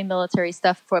been doing military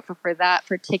stuff for that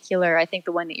particular, I think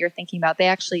the one that you're thinking about, they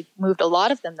actually moved a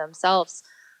lot of them themselves.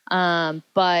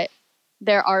 But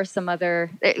there are some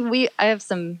other, there's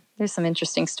some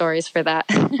interesting stories for that.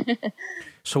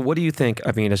 So what do you think?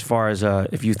 I mean, as far as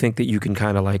if you think that you can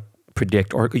kind of like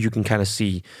predict or you can kind of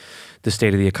see the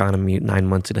state of the economy 9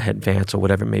 months in advance or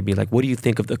whatever it may be, like, what do you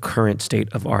think of the current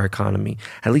state of our economy,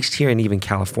 at least here in even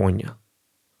California?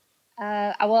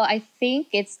 Well, I think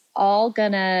it's all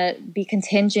gonna be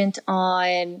contingent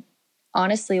on,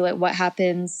 honestly, what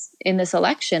happens in this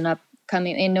election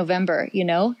upcoming in November.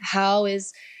 How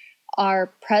is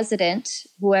our president,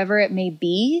 whoever it may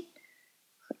be,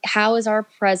 how is our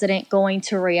president going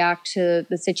to react to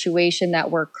the situation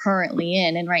that we're currently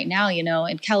in? And right now,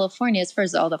 in California, as far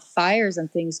as all the fires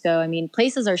and things go, I mean,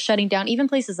 places are shutting down, even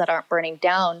places that aren't burning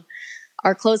down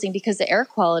are closing because the air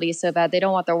quality is so bad. They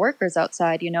don't want their workers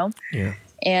outside, Yeah.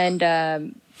 And I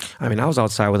mean, I was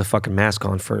outside with a fucking mask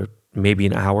on for maybe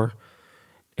an hour,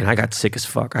 and I got sick as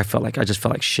fuck. I just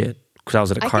felt like shit because I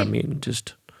was at a car meeting.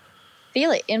 Just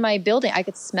feel it in my building. I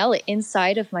could smell it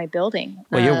inside of my building.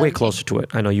 Well, you're way closer to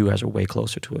it. I know you guys are way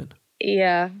closer to it.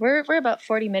 Yeah, we're about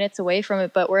 40 minutes away from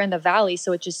it, but we're in the valley,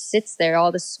 so it just sits there,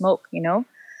 all the smoke,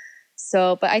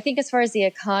 So, but I think as far as the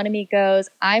economy goes,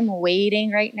 I'm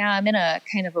waiting right now. I'm in a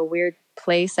kind of a weird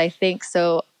place, I think.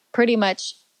 So pretty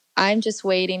much I'm just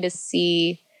waiting to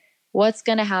see what's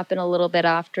going to happen a little bit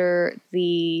after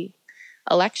the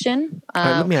election.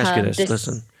 Let me ask you this.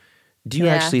 Listen, do you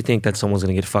actually think that someone's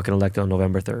going to get fucking elected on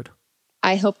November 3rd?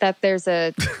 I hope that there's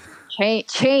a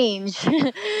change.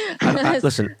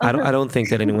 Listen, I don't think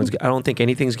that I don't think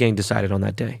anything's getting decided on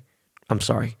that day. I'm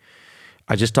sorry.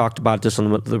 I just talked about this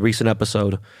on the recent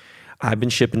episode. I've been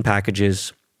shipping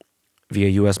packages via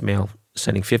U.S. mail,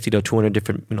 sending 50 to 200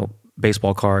 different,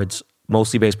 baseball cards,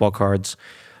 mostly baseball cards,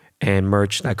 and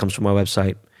merch that comes from my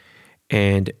website.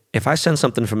 And if I send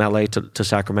something from LA to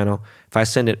Sacramento, if I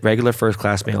send it regular first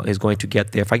class mail, is going to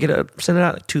get there. If I send it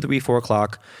out at 2, 3, 4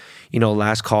 o'clock,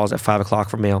 last calls at 5 o'clock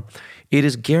for mail, it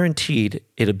is guaranteed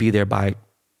it'll be there by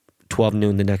 12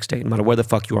 noon the next day, no matter where the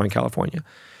fuck you are in California.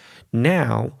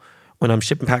 Now, when I'm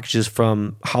shipping packages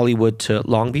from Hollywood to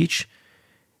Long Beach,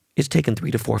 it's taken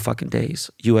 3 to 4 fucking days.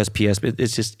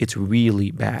 USPS, it's really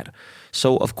bad.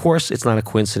 So of course it's not a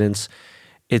coincidence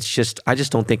it's just, I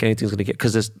just don't think anything's going to get,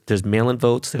 because there's mail-in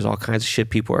votes, there's all kinds of shit.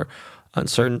 People are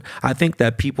uncertain. I think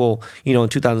that people, you know, in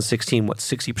 2016,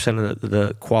 60% of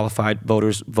the qualified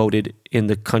voters voted in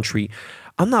the country.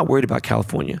 I'm not worried about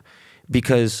California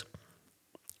because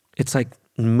it's like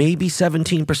maybe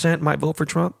 17% might vote for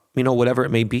Trump, you know, whatever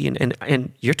it may be.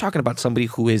 And you're talking about somebody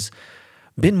who has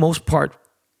been most part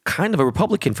kind of a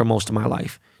Republican for most of my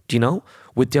life, do you know,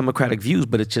 with Democratic views.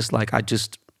 But it's just like, I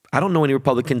don't know any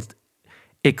Republicans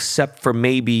except for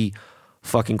maybe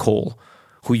fucking Cole,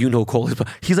 who you know Cole is. But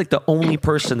he's like the only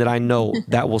person that I know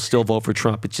that will still vote for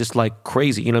Trump. It's just like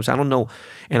crazy. You know what I'm saying? I don't know.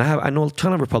 And I know a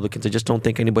ton of Republicans. I just don't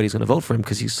think anybody's going to vote for him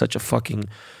because he's such a fucking...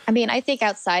 I mean, I think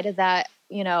outside of that,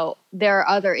 you know, there are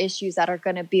other issues that are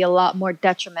going to be a lot more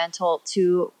detrimental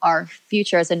to our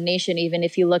future as a nation, even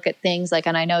if you look at things like,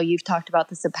 and I know you've talked about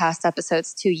this in past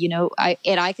episodes too, you know,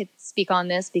 I could speak on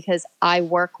this because I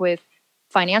work with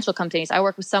financial companies. I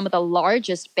work with some of the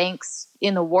largest banks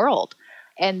in the world,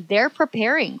 and they're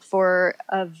preparing for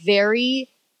a very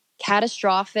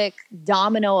catastrophic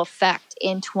domino effect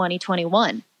in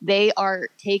 2021. They are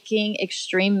taking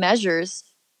extreme measures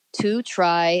to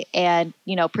try and,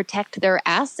 you know, protect their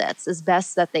assets as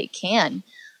best that they can.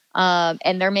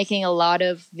 And they're making a lot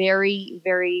of very,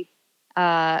 very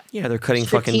they're cutting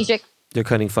strategic. They're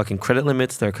cutting fucking credit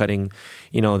limits. They're cutting,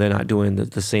 you know, they're not doing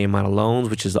the same amount of loans,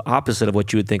 which is the opposite of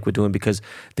what you would think we're doing because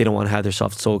they don't want to have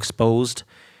themselves so exposed.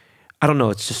 I don't know.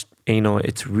 It's just, you know,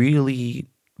 it's really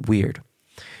weird.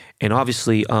 And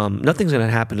obviously, nothing's going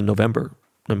to happen in November.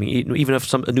 I mean, even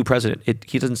if a new president,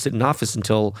 he doesn't sit in office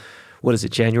until, what is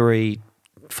it, January,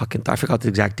 I forgot the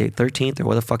exact date, 13th or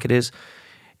what the fuck it is.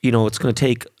 You know, it's going to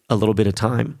take a little bit of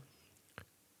time.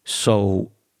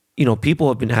 So, you know, people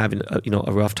have been having,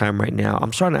 a rough time right now.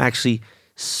 I'm starting to actually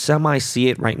semi-see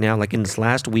it right now. Like in this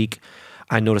last week,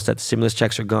 I noticed that the stimulus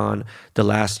checks are gone. The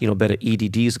last, better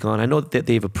EDD is gone. I know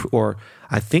that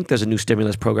I think there's a new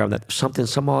stimulus program that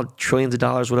some odd trillions of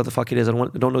dollars, whatever the fuck it is. I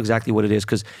don't know exactly what it is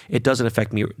because it doesn't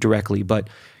affect me directly. But,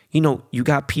 you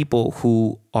got people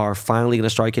who are finally going to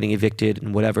start getting evicted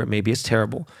and whatever it may be. It's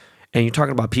terrible. And you're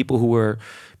talking about people who are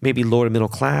maybe lower to middle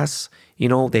class.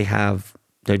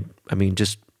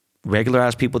 Just regular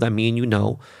ass people that me and you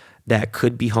know that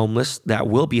could be homeless, that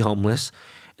will be homeless.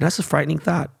 And that's a frightening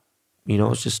thought.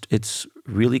 It's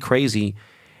really crazy.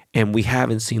 And we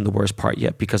haven't seen the worst part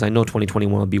yet because I know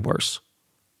 2021 will be worse.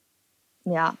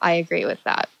 Yeah, I agree with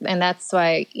that. And that's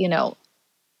why,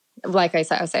 like I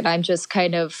said, I'm just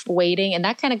kind of waiting. And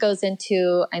that kind of goes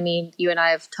into, you and I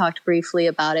have talked briefly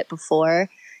about it before,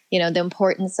 the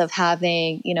importance of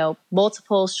having,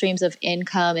 multiple streams of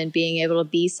income and being able to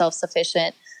be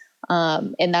self-sufficient.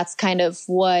 And that's kind of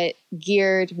what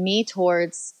geared me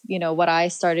towards, what I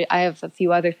started. I have a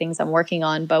few other things I'm working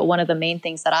on, but one of the main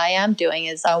things that I am doing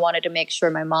is I wanted to make sure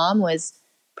my mom was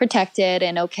protected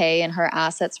and okay, and her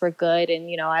assets were good.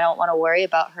 And, I don't want to worry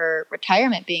about her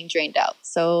retirement being drained out.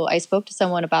 So I spoke to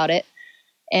someone about it,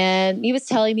 and he was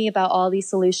telling me about all these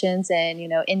solutions and,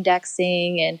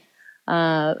 indexing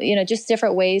and, just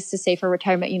different ways to save for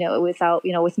retirement, without,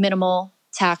 with minimal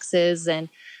taxes and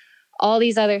all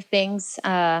these other things,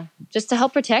 just to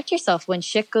help protect yourself when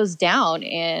shit goes down.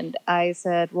 And I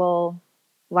said, well,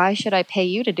 why should I pay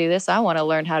you to do this? I want to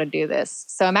learn how to do this.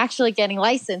 So I'm actually getting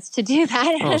licensed to do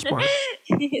that. Oh, smart.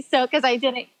 So, because I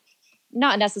didn't,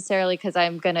 not necessarily because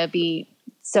I'm going to be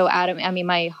so adamant.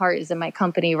 My heart is in my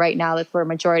company right now. That's where a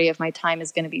majority of my time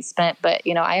is going to be spent. But,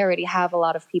 I already have a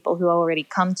lot of people who already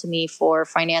come to me for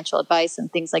financial advice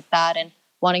and things like that. And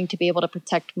wanting to be able to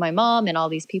protect my mom and all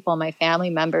these people, my family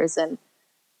members. And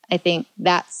I think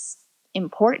that's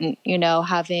important,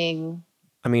 having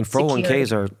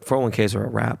 401ks are a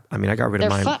wrap. I got rid of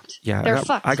mine. Fucked. Yeah, They're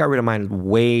fucked. I got rid of mine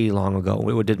way long ago.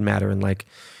 It didn't matter. And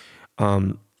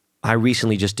I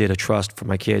recently just did a trust for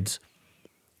my kids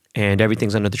and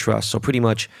everything's under the trust. So pretty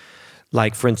much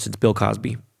for instance, Bill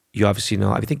Cosby, you obviously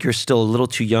know, I think you're still a little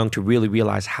too young to really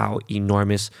realize how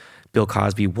enormous Bill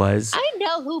Cosby was. I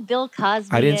know who Bill Cosby is.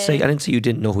 I didn't say you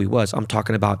didn't know who he was. I'm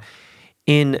talking about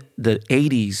in the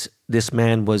 80s, this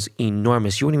man was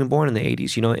enormous. You weren't even born in the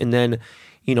 80s, and then,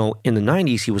 in the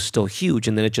 90s, he was still huge.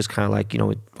 And then it just kind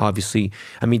of obviously,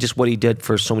 just what he did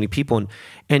for so many people.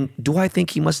 And do I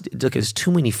think he must, look, there's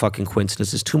too many fucking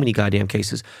coincidences, too many goddamn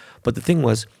cases. But the thing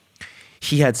was,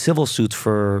 he had civil suits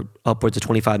for upwards of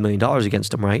 $25 million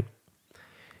against him, right?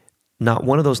 Not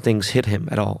one of those things hit him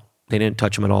at all. They didn't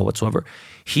touch him at all whatsoever.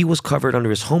 He was covered under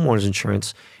his homeowner's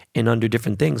insurance and under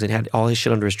different things and had all his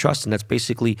shit under his trust. And that's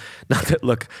basically, not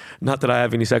that I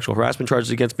have any sexual harassment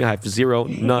charges against me. I have zero,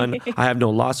 none. I have no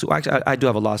lawsuit. Actually, I do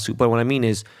have a lawsuit. But what I mean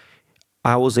is,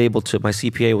 my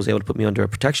CPA was able to put me under a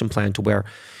protection plan to where,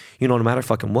 no matter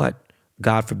fucking what,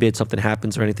 God forbid something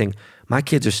happens or anything, my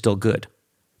kids are still good,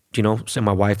 and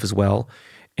my wife as well.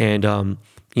 And,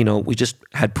 we just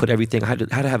had put everything, I had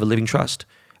to have a living trust.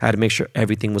 I had to make sure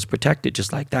everything was protected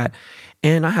just like that.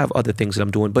 And I have other things that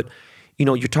I'm doing, but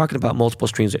you're talking about multiple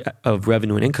streams of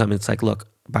revenue and income. It's like, look,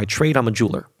 by trade, I'm a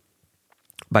jeweler.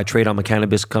 By trade, I'm a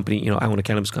cannabis company. I own a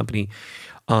cannabis company.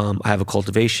 I have a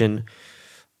cultivation.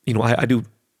 I do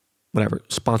whatever,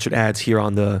 sponsored ads here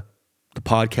on the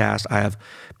podcast. I have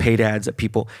paid ads that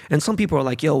people, and some people are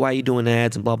like, yo, why are you doing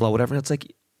ads and blah, blah, whatever. And it's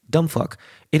like, dumb fuck.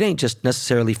 It ain't just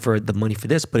necessarily for the money for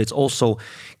this, but it's also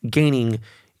gaining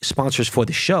sponsors for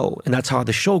the show. And that's how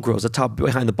the show grows. That's how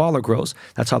Behind the Baller grows.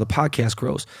 That's how the podcast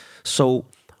grows. So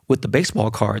with the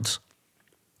baseball cards,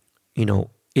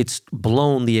 it's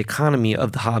blown the economy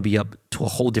of the hobby up to a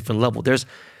whole different level. There's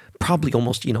probably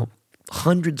almost,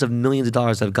 hundreds of millions of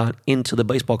dollars that have gone into the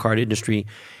baseball card industry.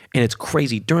 And it's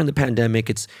crazy. During the pandemic,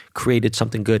 it's created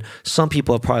something good. Some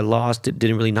people have probably lost it,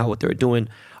 didn't really know what they were doing.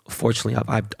 Fortunately,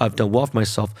 I've done well for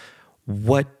myself.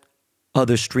 What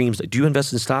other streams? Do you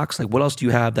invest in stocks? Like, what else do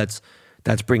you have that's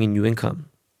bringing you income?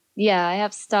 Yeah, I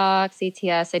have stocks,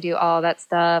 ETFs. I do all that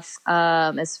stuff.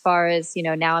 As far as,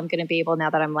 now I'm going to be able, now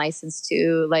that I'm licensed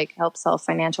to help sell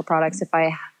financial products. If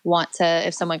I want to,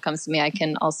 if someone comes to me, I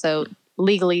can also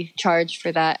legally charge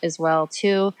for that as well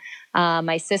too.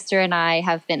 My sister and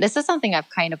I this is something I've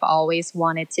kind of always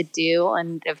wanted to do,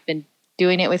 and I've been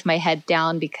doing it with my head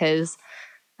down because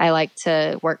I like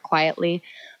to work quietly.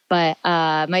 But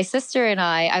my sister and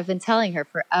I've been telling her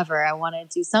forever, I want to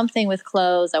do something with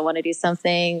clothes. I want to do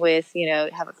something with,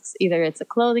 either it's a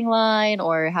clothing line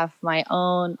or have my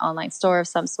own online store of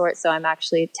some sort. So I'm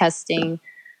actually testing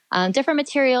different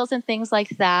materials and things like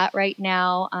that right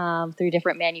now through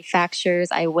different manufacturers.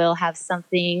 I will have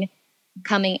something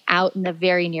coming out in the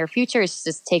very near future. It's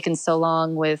just taken so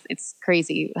long it's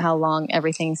crazy how long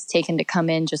everything's taken to come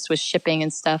in, just with shipping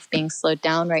and stuff being slowed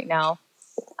down right now.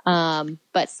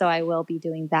 But so I will be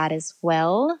doing that as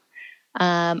well.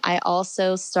 I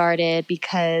also started,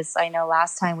 because I know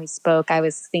last time we spoke, I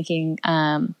was thinking,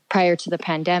 prior to the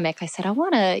pandemic, I said, I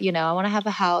want to have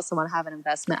a house. I want to have an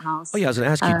investment house. Oh yeah. I was going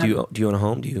to ask you, do you own a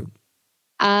home?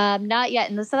 Not yet.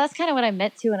 And so that's kind of what I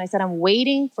meant to. And I said, I'm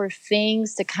waiting for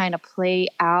things to kind of play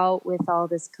out with all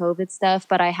this COVID stuff.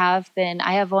 But I have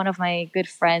one of my good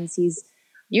friends.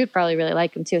 You'd probably really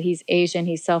like him too. He's Asian.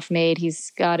 He's self-made.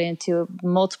 He's got into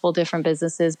multiple different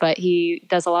businesses, but he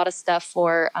does a lot of stuff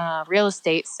for real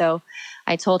estate. So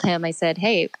I told him, I said,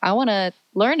 hey, I want to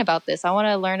learn about this. I want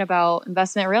to learn about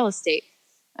investment real estate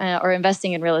or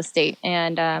investing in real estate.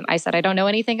 And I said, I don't know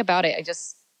anything about it. I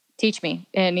just teach me.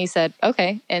 And he said,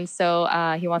 okay. And so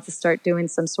he wants to start doing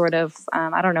some sort of,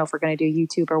 I don't know if we're going to do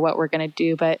YouTube or what we're going to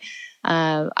do, but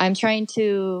I'm trying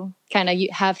to kind of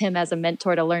have him as a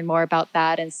mentor to learn more about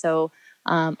that. And so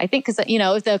I think because,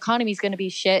 if the economy is going to be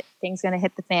shit, things going to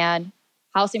hit the fan,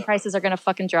 housing prices are going to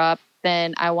fucking drop,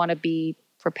 then I want to be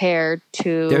prepared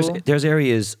to. There's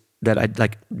areas that I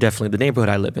like, definitely the neighborhood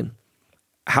I live in.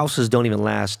 Houses don't even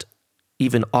last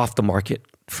even off the market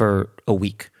for a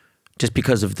week, just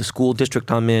because of the school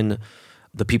district I'm in,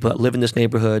 the people that live in this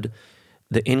neighborhood,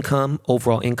 the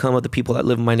overall income of the people that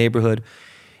live in my neighborhood.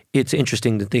 It's an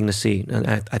interesting thing to see. And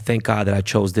I thank God that I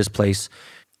chose this place,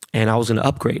 and I was going to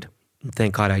upgrade.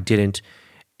 Thank God I didn't.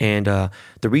 And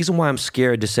the reason why I'm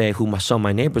scared to say who some of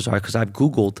my neighbors are, because I've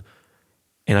Googled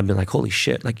and I've been like, holy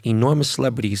shit, like enormous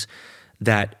celebrities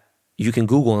that you can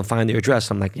Google and find their address.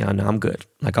 I'm like, yeah, no, I'm good.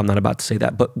 Like, I'm not about to say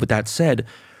that. But with that said,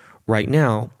 right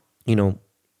now,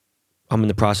 I'm in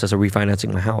the process of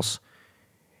refinancing my house,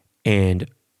 and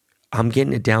I'm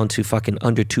getting it down to fucking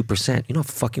under 2%. You know how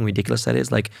fucking ridiculous that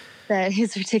is? Like, that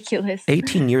is ridiculous.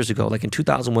 18 years ago, like in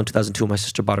 2001, 2002, my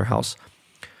sister bought her house.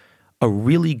 A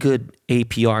really good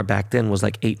APR back then was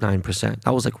like 8-9%.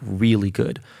 That was like really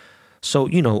good. So,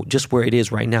 just where it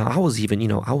is right now, I was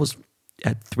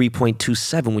at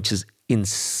 3.27, which is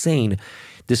insane.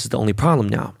 This is the only problem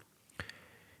now.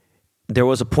 There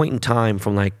was a point in time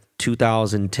from like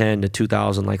 2010 to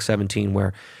 2017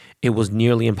 where it was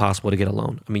nearly impossible to get a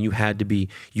loan. I mean,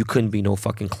 you couldn't be no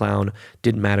fucking clown.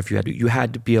 Didn't matter if you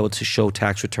had to be able to show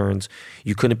tax returns.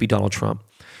 You couldn't be Donald Trump.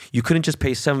 You couldn't just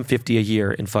pay $750 a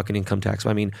year in fucking income tax.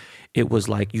 I mean, it was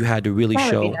like you had to really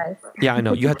show. Nice. Yeah, I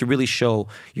know. You had to really show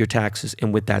your taxes.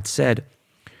 And with that said,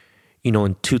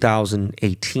 in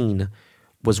 2018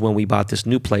 was when we bought this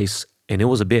new place, and it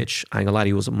was a bitch. I ain't gonna lie to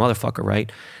you, it was a motherfucker,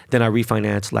 right? Then I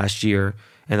refinanced last year,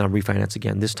 and then I'm refinanced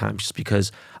again this time, just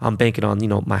because I'm banking on,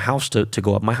 my house to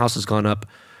go up. My house has gone up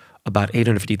about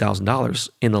 $850,000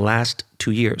 in the last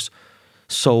 2 years.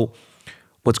 So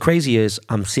what's crazy is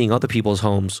I'm seeing other people's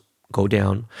homes go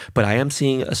down, but I am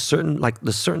seeing a certain, like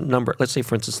the certain number. Let's say,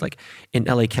 for instance, like in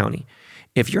LA County,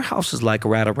 if your house is like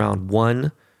right around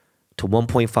 1 to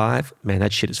 1.5, man,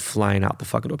 that shit is flying out the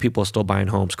fucking door. People are still buying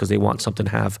homes because they want something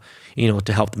to have,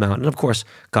 to help them out. And of course,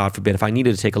 God forbid, if I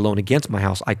needed to take a loan against my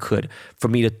house, I could. For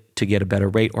me to get a better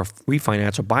rate or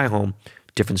refinance or buy a home,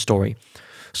 different story.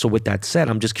 So with that said,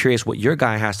 I'm just curious what your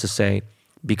guy has to say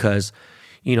because,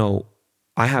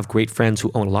 I have great friends who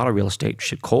own a lot of real estate.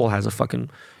 Shit, Cole has a fucking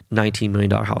 $19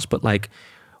 million house. But like,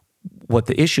 what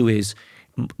the issue is,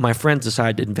 my friends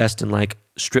decided to invest in like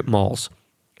strip malls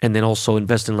and then also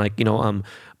invest in like,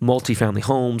 multifamily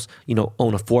homes,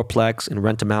 own a fourplex and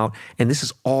rent them out. And this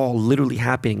is all literally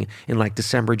happening in like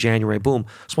December, January, boom.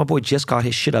 So my boy just got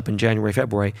his shit up in January,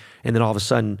 February. And then all of a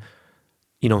sudden,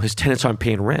 his tenants aren't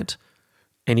paying rent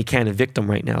and he can't evict them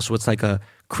right now. So it's like a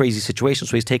crazy situation.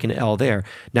 So he's taking an L there.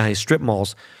 Now his strip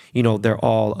malls, they're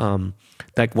all,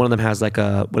 like one of them has like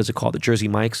a, what is it called? The Jersey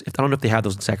Mike's. I don't know if they have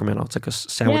those in Sacramento. It's like a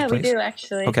sandwich place. Yeah, we do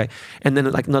actually. Okay. And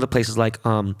then like another place is like,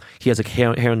 he has a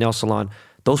hair and nail salon.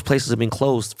 Those places have been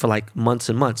closed for like months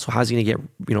and months. So how's he going to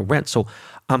get, rent? So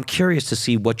I'm curious to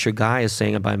see what your guy is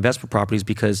saying about investment properties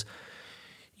because,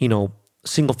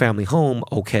 single family home,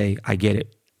 okay, I get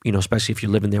it, especially if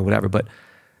you're living there, whatever. But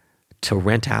to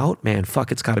rent out, man,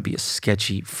 fuck, it's got to be a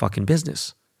sketchy fucking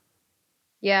business.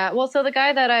 Yeah, well, so the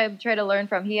guy that I'm trying to learn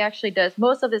from, he actually does,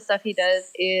 most of the stuff he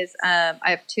does is, I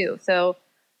have two. So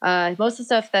most of the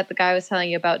stuff that the guy was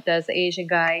telling you about does the Asian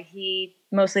guy. He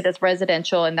mostly does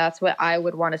residential, and that's what I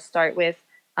would want to start with.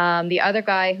 The other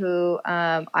guy who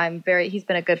he's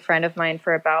been a good friend of mine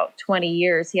for about 20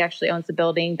 years. He actually owns a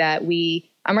building that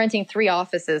I'm renting 3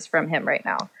 offices from him right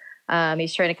now.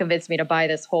 He's trying to convince me to buy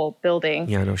this whole building.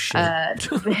 Yeah, no shit. But,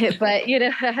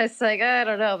 it's like, I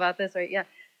don't know about this, right? Yeah.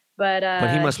 But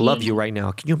he must love you right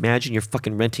now. Can you imagine you're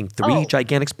fucking renting 3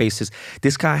 gigantic spaces?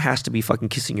 This guy has to be fucking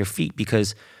kissing your feet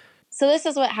because... So this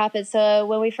is what happened. So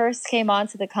when we first came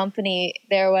onto the company,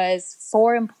 there was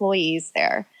 4 employees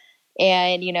there.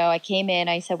 And, I came in,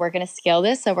 I said, we're going to scale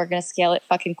this, so we're going to scale it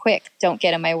fucking quick. Don't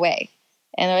get in my way.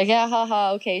 And they're like, yeah,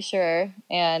 haha, okay, sure.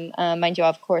 And mind you,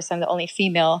 of course, I'm the only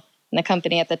female in the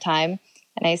company at the time.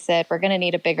 And I said, we're going to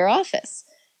need a bigger office.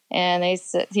 And they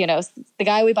said, the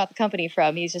guy we bought the company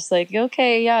from, he's just like,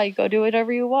 okay, yeah, you go do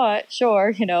whatever you want.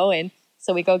 Sure. And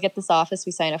so we go get this office.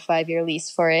 We sign a 5-year lease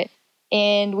for it.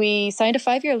 And we signed a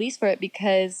 5-year lease for it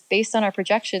because based on our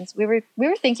projections, we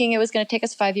were thinking it was going to take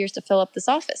us 5 years to fill up this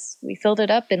office. We filled it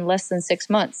up in less than 6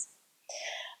 months.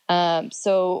 And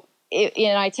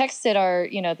I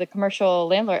texted the commercial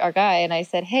landlord, our guy, and I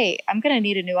said, hey, I'm going to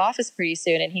need a new office pretty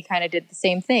soon. And he kind of did the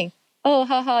same thing. Oh,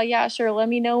 haha, yeah, sure. Let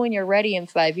me know when you're ready in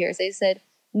 5 years. I said,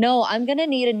 no, I'm going to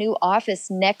need a new office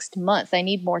next month. I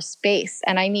need more space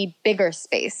and I need bigger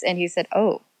space. And he said,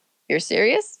 oh, you're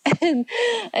serious? And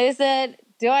I said,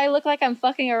 do I look like I'm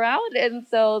fucking around? And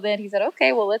so then he said,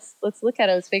 okay, well, let's look at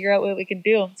it. Let's figure out what we can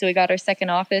do. So we got our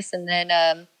second office and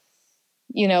then,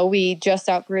 we just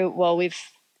outgrew,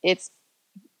 it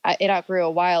outgrew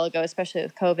a while ago, especially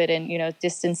with COVID and,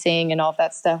 distancing and all of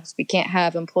that stuff. So we can't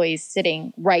have employees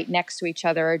sitting right next to each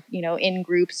other, in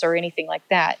groups or anything like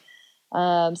that.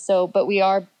 But we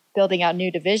are building out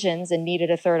new divisions and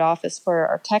needed a third office for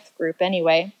our tech group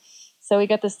anyway. So we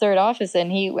got this third office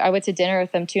and I went to dinner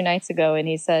with him 2 nights ago and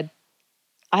he said,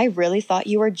 I really thought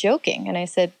you were joking. And I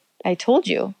said, I told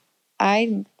you.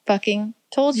 I fucking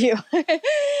told you.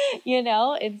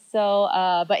 And so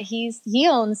but he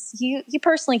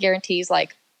personally guarantees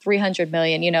like 300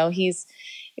 million.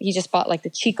 He just bought like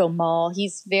the Chico Mall.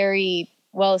 He's very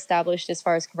well established as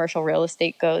far as commercial real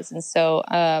estate goes, and so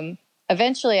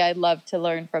eventually I'd love to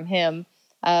learn from him,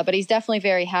 but he's definitely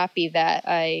very happy that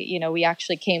we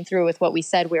actually came through with what we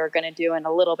said we were going to do and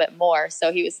a little bit more.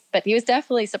 So he was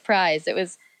definitely surprised. It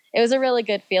was a really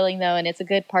good feeling though, and it's a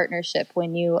good partnership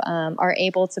when you are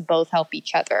able to both help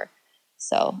each other.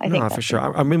 So I think for sure.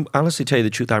 I mean, honestly, tell you the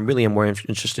truth, I really am more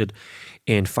interested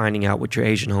in finding out what your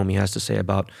Asian homie has to say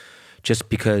about, just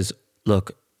because,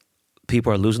 look,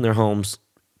 people are losing their homes,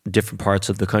 different parts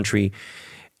of the country,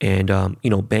 and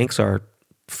banks are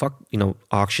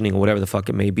auctioning or whatever the fuck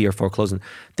it may be or foreclosing.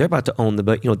 They're about to own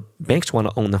banks want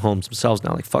to own the homes themselves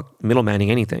now. Like fuck middlemaning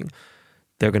anything.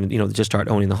 They're gonna just start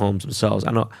owning the homes themselves.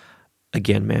 I know.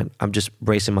 Again, man, I'm just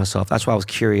bracing myself. That's why I was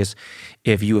curious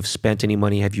if you have spent any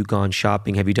money. Have you gone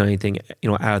shopping? Have you done anything,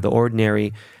 out of the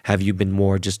ordinary? Have you been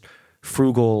more just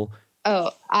frugal?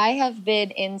 Oh, I have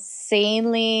been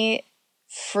insanely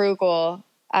frugal.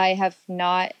 I have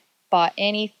not bought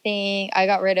anything. I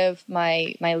got rid of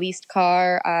my leased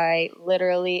car. I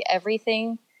literally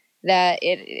everything that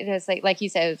it is like you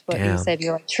said, what you Damn. said,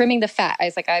 you're like trimming the fat. I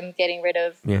was like, I'm getting rid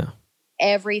of Yeah.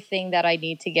 everything that I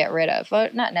need to get rid of. Well,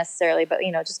 not necessarily, but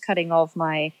just cutting all of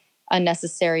my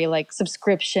unnecessary like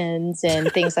subscriptions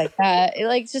and things like that.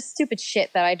 Like just stupid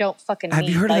shit that I don't fucking Have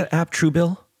need. you heard of that app,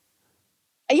 Truebill?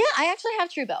 Yeah, I actually have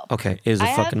Truebill. Okay, it is the I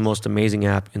have, fucking most amazing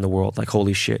app in the world. Like,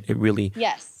 holy shit. It really,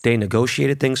 yes. they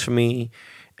negotiated things for me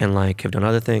and like have done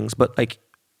other things. But like,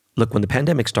 look, when the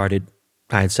pandemic started,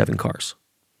 I had 7 cars.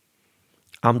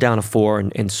 I'm down to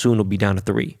 4 and soon will be down to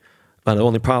 3. But the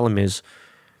only problem is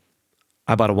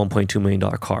I bought a $1.2 million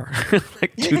car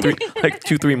like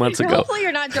 2-3 months ago. Hopefully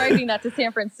you're not driving that to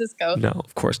San Francisco. No,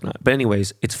 of course not. But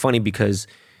anyways, it's funny because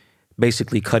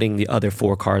basically cutting the other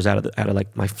 4 cars out of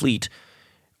like my fleet,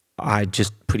 I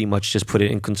just pretty much just put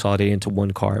it and consolidate into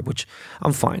one car, which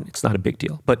I'm fine. It's not a big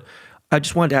deal. But I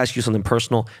just wanted to ask you something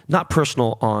personal, not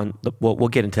personal on the, well, we'll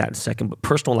get into that in a second, but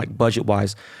personal like budget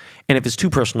wise. And if it's too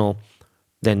personal,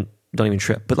 then don't even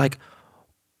trip. But like,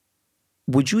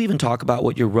 would you even talk about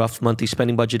what your rough monthly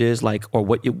spending budget is like, or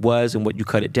what it was and what you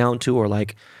cut it down to? Or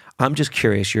like, I'm just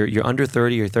curious, you're under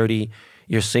 30 or 30,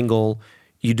 you're single,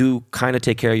 you do kind of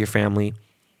take care of your family,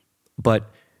 but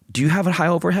do you have a high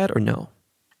overhead or no?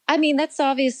 I mean, that's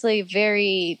obviously a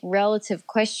very relative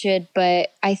question,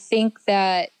 but I think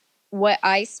that what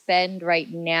I spend right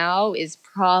now is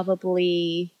I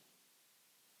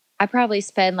probably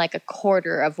spend like a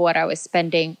quarter of what I was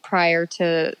spending prior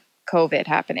to COVID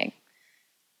happening.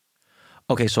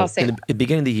 Okay, so in the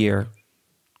beginning of the year,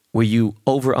 were you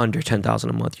over under 10,000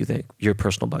 a month, you think, your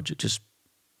personal budget? Just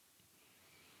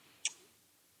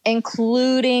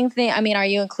including are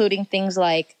you including things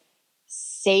like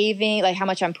saving, like how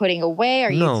much I'm putting away?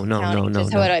 Are you counting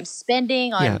just what I'm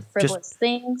spending on frivolous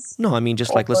things? No, I mean,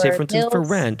 just like, let's say, for instance, bills? for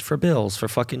rent, for bills, for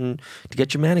fucking, to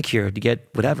get your manicure, to get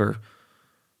whatever.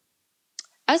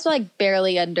 I was like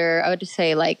barely under, I would just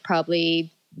say like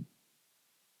probably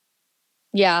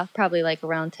like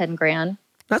around 10 grand.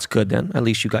 That's good then. At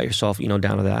least you got yourself,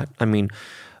 down to that. I mean,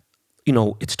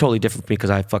 it's totally different for me because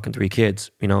I have fucking 3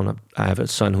 kids, and I have a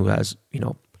son who has,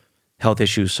 health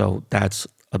issues. So that's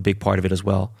a big part of it as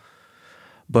well.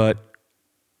 But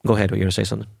go ahead. You're going to say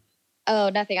something? Oh,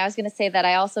 nothing. I was going to say that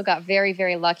I also got very,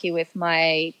 very lucky with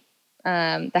my,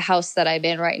 the house that I'm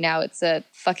in right now. It's a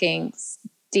fucking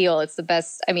steal. It's the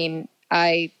best. I mean,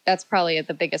 that's probably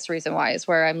the biggest reason why is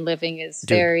where I'm living is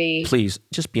very... Please,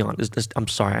 just be honest. I'm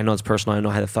sorry. I know it's personal. I know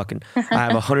how I have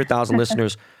 100,000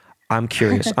 listeners. I'm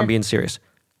curious. I'm being serious.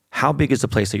 How big is the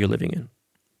place that you're living in?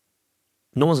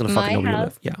 No one's going to fucking know where you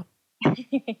live. Yeah.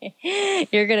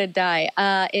 You're going to die.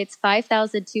 It's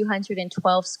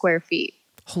 5,212 square feet.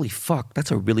 Holy fuck.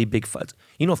 That's a really big...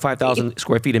 5,000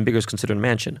 square feet and bigger is considered a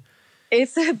mansion.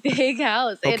 It's a big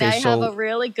house, and I have a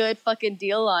really good fucking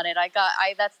deal on it.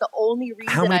 That's the only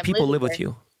reason. How many people live with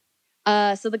you?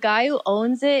 So the guy who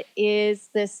owns it is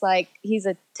this he's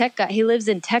a tech guy. He lives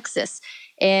in Texas,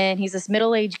 and he's this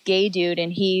middle-aged gay dude.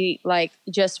 And he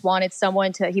just wanted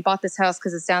someone to. He bought this house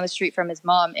because it's down the street from his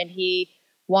mom, and he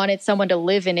wanted someone to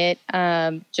live in it,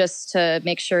 just to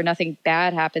make sure nothing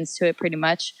bad happens to it. Pretty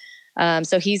much.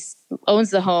 So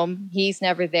owns the home. He's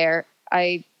never there.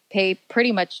 I pay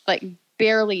pretty much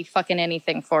barely fucking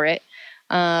anything for it.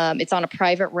 It's on a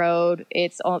private road.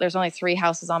 There's only 3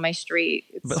 houses on my street.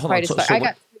 It's quite as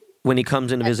far. When he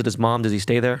comes in to visit his mom, does he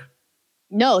stay there?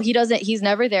 No, he doesn't. He's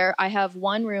never there. I have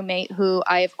one roommate who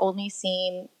I've only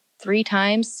seen 3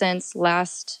 times since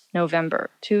last November.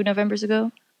 2 Novembers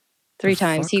ago. 3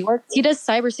 times. He does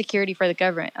cybersecurity for the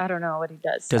government. I don't know what he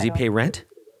does. Does he pay rent?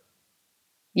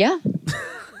 Yeah.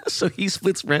 So he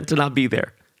splits rent to not be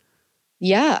there.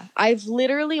 Yeah, I've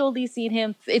literally only seen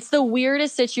him. It's the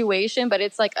weirdest situation, but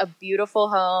it's like a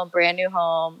beautiful home, brand new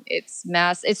home. It's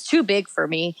It's too big for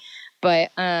me,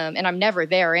 but and I'm never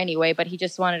there anyway. But he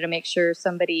just wanted to make sure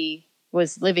somebody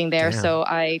was living there, so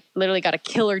I literally got a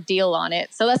killer deal on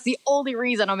it. So that's the only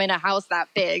reason I'm in a house that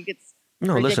big. It's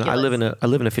ridiculous. Listen, I live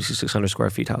in a 5,600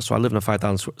 square feet house. So I live in a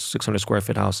 5,600 square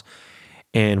foot house,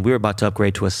 and we're about to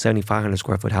upgrade to a 7,500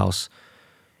 square foot house.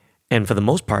 And for the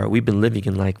most part, we've been living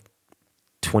in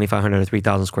 2,500 to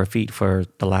 3,000 square feet for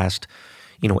the last,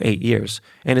 8 years.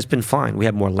 And it's been fine. We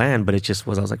have more land, but I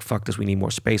was like, fuck this, we need more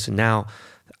space. And now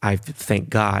I thank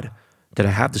God that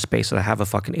I have the space, that I have a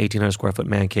fucking 1,800 square foot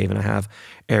man cave, and I have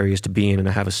areas to be in, and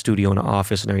I have a studio and an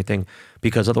office and everything,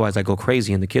 because otherwise I go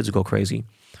crazy and the kids go crazy.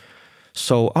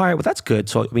 So, all right, well, that's good.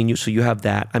 So, you have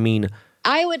that.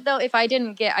 I would, though, if I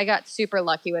I got super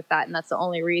lucky with that. And that's the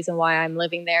only reason why I'm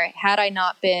living there. Had I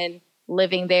not been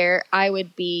living there, I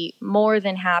would be more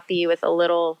than happy with a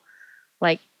little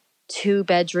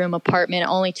 2-bedroom apartment,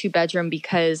 only 2-bedroom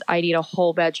because I need a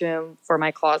whole bedroom for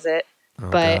my closet. Oh,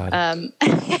 But God.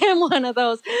 I'm one of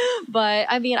those. But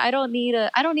I mean, I don't need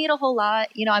a whole lot.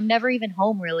 You know, I'm never even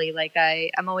home really. Like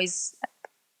I'm always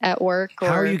at work How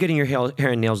are or you getting your hair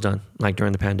and nails done, like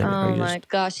during the pandemic? Are oh you my just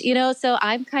gosh. You know, so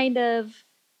I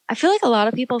feel like a lot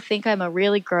of people think I'm a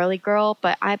really girly girl,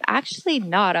 but I'm actually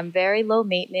not. I'm very low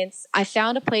maintenance. I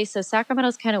found a place. So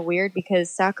Sacramento's kind of weird because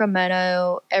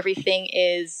Sacramento, everything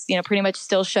is, you know, pretty much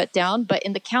still shut down. But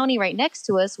in the county right next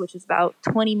to us, which is about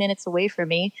 20 minutes away from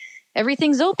me,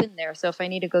 everything's open there. So if I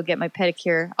need to go get my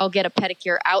pedicure, I'll get a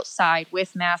pedicure outside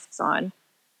with masks on.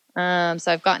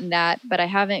 So I've gotten that, but I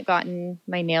haven't gotten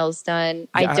my nails done.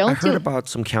 I Yeah, I don't heard do, about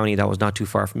some county that was not too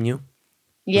far from you.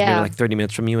 It was maybe yeah. like 30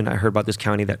 minutes from you. And I heard about this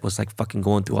county that was like fucking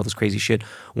going through all this crazy shit.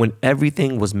 When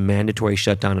everything was mandatory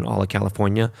shutdown in all of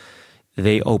California,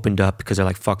 they opened up because they're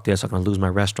like, fuck this, I'm going to lose my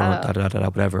restaurant, da da da da,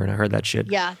 whatever. And I heard that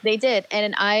shit. Yeah, they did.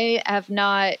 And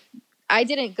I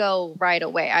didn't go right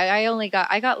away.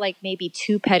 I got like maybe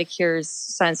 2 pedicures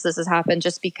since this has happened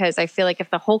just because I feel like if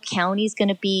the whole county's going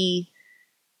to be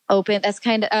open, that's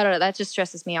kind of, I don't know, that just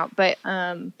stresses me out. But,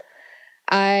 and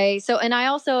I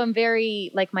also am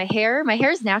very, like my hair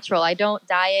is natural. I don't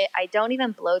dye it. I don't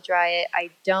even blow dry it. I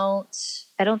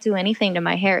don't do anything to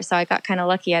my hair. So I got kind of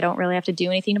lucky. I don't really have to do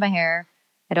anything to my hair.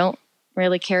 I don't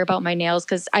really care about my nails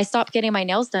because I stopped getting my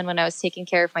nails done when I was taking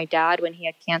care of my dad when he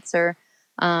had cancer.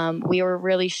 We were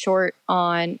really short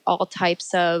on all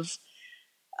types of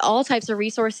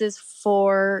resources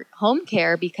for home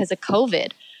care because of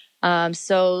COVID.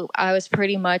 So I was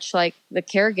pretty much like the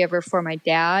caregiver for my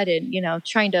dad and, you know,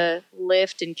 trying to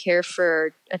lift and care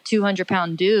for a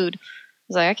 200-pound dude. I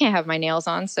was like, I can't have my nails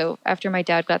on. So after my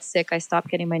dad got sick, I stopped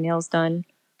getting my nails done.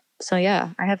 So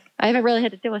yeah, I haven't really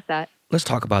had to deal with that. Let's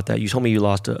talk about that. You told me you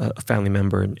lost a family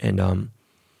member and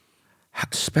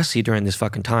especially during this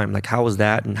fucking time. Like, how was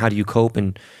that and how do you cope?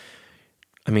 And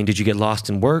I mean, did you get lost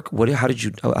in work? How did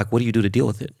you, like, what do you do to deal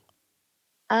with it?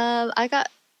 Um, I got,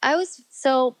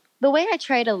 so the way I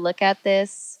try to look at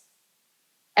this,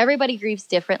 everybody grieves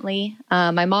differently.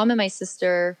 My mom and my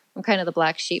sister, I'm kind of the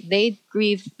black sheep. They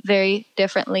grieve very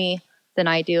differently than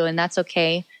I do, and that's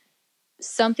okay.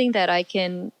 Something that I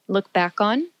can look back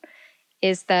on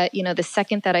is that, you know, the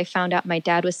second that I found out my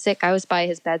dad was sick, I was by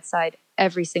his bedside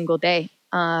every single day.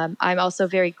 I'm also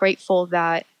very grateful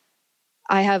that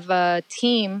I have a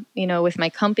team, you know, with my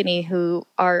company who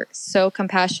are so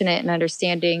compassionate and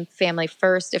understanding, family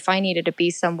first. If I needed to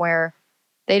be somewhere,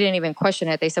 they didn't even question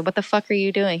it. They said, "What the fuck are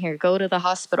you doing here? Go to the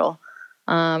hospital."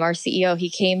 Our CEO, he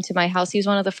came to my house. He was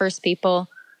one of the first people,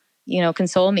 you know,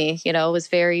 console me, you know, was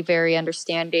very, very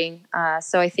understanding.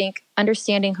 So I think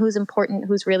understanding who's important,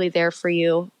 who's really there for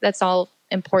you, that's all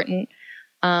important.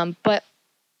 But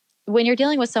when you're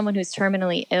dealing with someone who's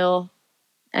terminally ill,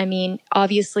 I mean,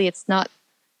 obviously it's not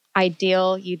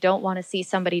ideal. You don't want to see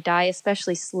somebody die,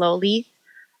 especially slowly.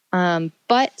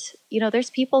 But, you know, there's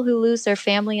people who lose their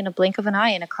family in a blink of an eye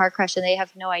in a car crash and they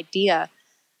have no idea.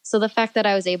 So the fact that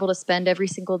I was able to spend every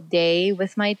single day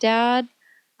with my dad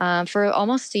for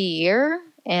almost a year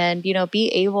and, you know, be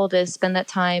able to spend that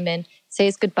time and say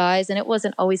his goodbyes. And it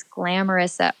wasn't always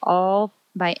glamorous at all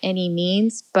by any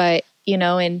means, but, you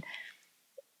know, and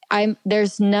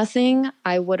there's nothing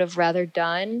I would have rather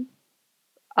done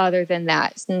other than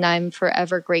that. And I'm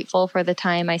forever grateful for the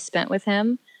time I spent with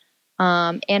him.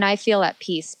 And I feel at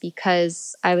peace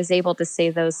because I was able to say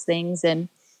those things. And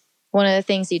one of the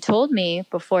things he told me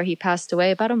before he passed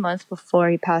away, about a month before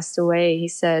he passed away, he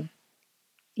said,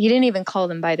 he didn't even call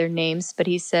them by their names, but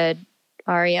he said,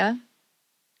 "Aria,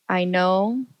 I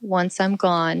know once I'm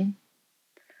gone,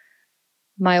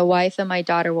 my wife and my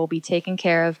daughter will be taken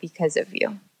care of because of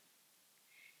you."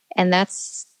 And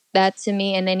that's that to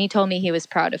me. And then he told me he was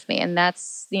proud of me. And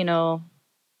that's, you know,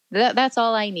 that's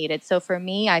all I needed. So for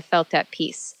me, I felt at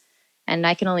peace. And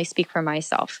I can only speak for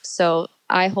myself. So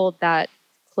I hold that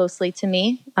closely to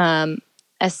me.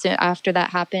 As soon after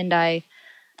that happened, I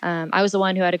was the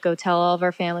one who had to go tell all of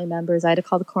our family members. I had to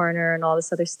call the coroner and all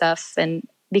this other stuff. And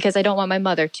because I don't want my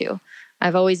mother to.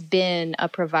 I've always been a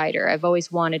provider. I've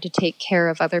always wanted to take care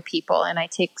of other people. And I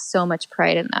take so much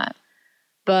pride in that.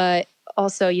 But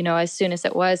also, you know, as soon as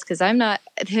it was, because I'm not,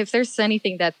 if there's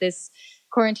anything that this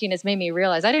quarantine has made me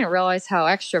realize, I didn't realize how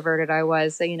extroverted I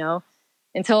was, you know,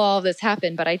 until all of this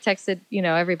happened. But I texted, you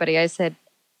know, everybody. I said,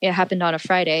 it happened on a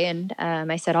Friday. And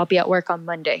I said, I'll be at work on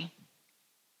Monday.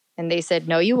 And they said,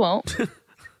 no, you won't.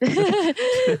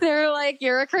 They're like,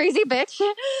 you're a crazy bitch.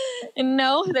 And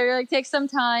no, they're like, take some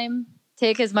time,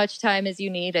 take as much time as you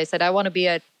need. I said, I want to be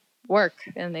at work.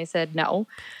 And they said, no.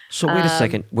 So wait a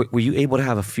second. Were you able to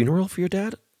have a funeral for your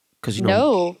dad? Because,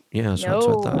 No, yeah, that's what I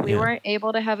no, thought. we Yeah. weren't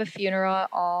able to have a funeral at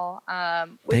all,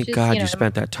 which Thank is, God you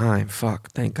spent that time. Fuck.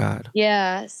 Thank God.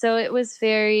 yeah. So it was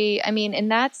very, I mean,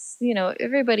 and that's,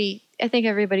 everybody, I think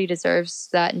everybody deserves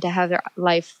that and to have their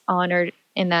life honored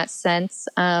in that sense.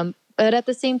 But at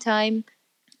the same time,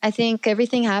 I think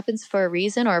everything happens for a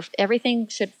reason, or everything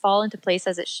should fall into place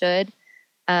as it should.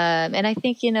 And I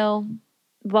think,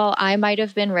 while I might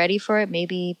have been ready for it,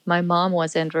 maybe my mom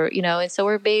wasn't, or, and so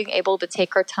we're being able to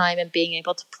take our time and being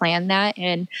able to plan that.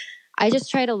 And I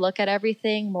just try to look at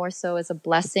everything more so as a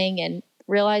blessing and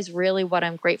realize really what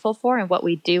I'm grateful for and what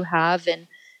we do have. And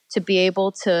to be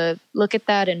able to look at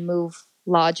that and move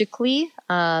logically,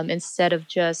 instead of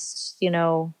just,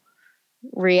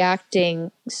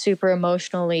 reacting super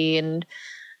emotionally and,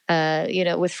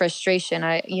 with frustration.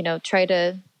 I, try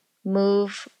to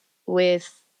move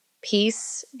with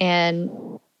peace and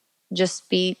just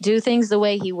do things the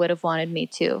way he would have wanted me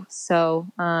to. So,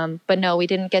 but no, we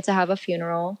didn't get to have a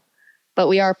funeral, but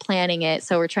we are planning it.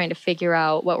 So we're trying to figure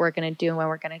out what we're going to do and when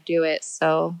we're going to do it.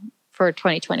 So for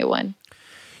 2021.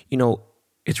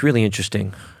 It's really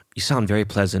interesting. You sound very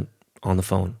pleasant on the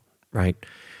phone, right?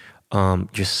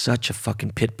 You're such a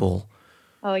fucking pit bull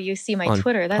Oh, you see my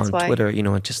Twitter. That's on why. Twitter.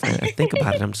 Just I think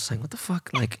about it. I'm just like, what the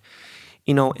fuck? Like,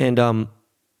 and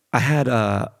I had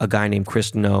a guy named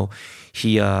Chris No.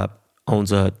 He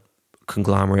owns a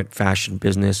conglomerate fashion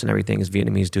business and everything. He's a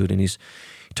Vietnamese dude, and he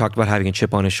talked about having a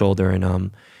chip on his shoulder. And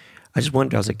I just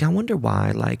wondered. I was like, I wonder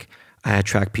why. Like, I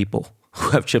attract people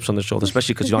who have chips on their shoulder,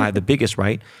 especially because I have the biggest,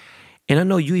 right? And I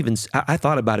know you even. I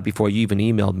thought about it before you even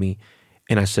emailed me,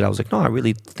 and I said, I was like, no, I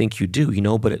really think you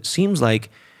do, But it seems like,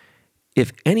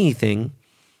 if anything,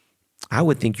 I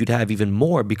would think you'd have even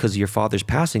more because of your father's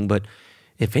passing. But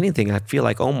if anything, I feel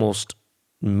like almost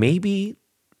maybe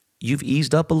you've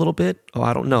eased up a little bit. Oh,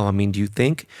 I don't know. I mean, do you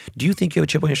think you have a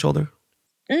chip on your shoulder?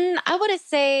 I wouldn't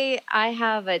say I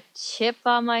have a chip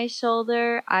on my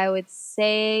shoulder. I would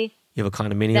say You have a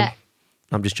condominium? that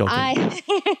I'm just joking.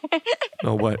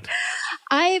 No, what?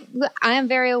 I am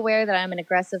very aware that I'm an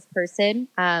aggressive person,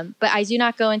 but I do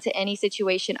not go into any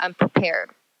situation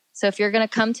unprepared. So if you're going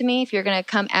to come to me, if you're going to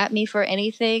come at me for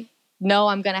anything, know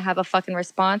I'm going to have a fucking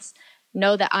response.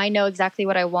 Know that I know exactly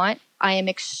what I want. I am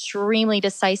extremely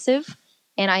decisive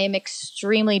and I am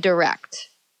extremely direct.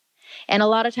 And a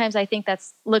lot of times I think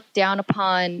that's looked down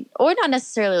upon, or not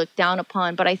necessarily looked down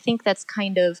upon, but I think that's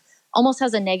kind of almost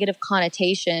has a negative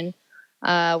connotation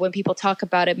when people talk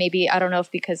about it. Maybe, I don't know if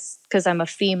because I'm a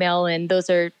female and those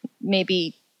are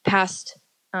maybe past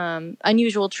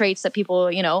unusual traits that people,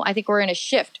 I think we're in a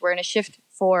shift. We're in a shift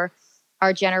for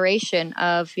our generation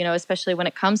of, especially when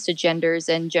it comes to genders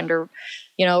and gender,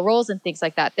 roles and things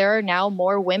like that. There are now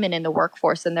more women in the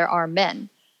workforce than there are men.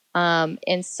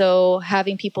 And so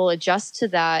having people adjust to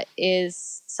that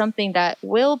is something that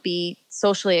will be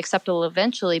socially acceptable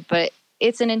eventually, but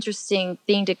it's an interesting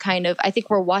thing to kind of, I think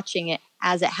we're watching it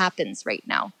as it happens right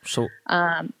now. So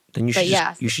then you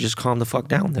should just calm the fuck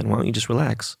down then. Why don't you just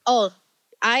relax? Oh,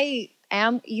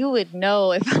 you would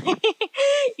know if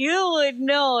you would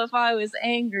know if I was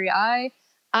angry. I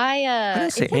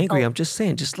didn't say angry. I'm just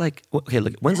saying, just like, okay,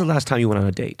 look, when's the last time you went on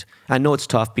a date? I know it's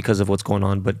tough because of what's going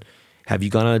on, but have you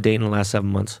gone on a date in the last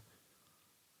 7 months?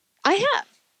 I have.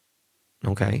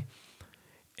 Okay.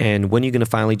 And when are you going to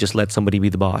finally just let somebody be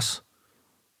the boss?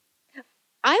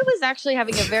 I was actually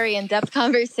having a very in-depth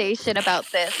conversation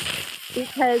about this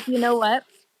because you know what?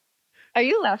 Are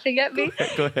you laughing at me?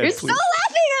 Go ahead. You're please. still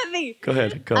laughing at me. Go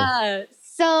ahead. Go.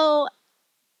 So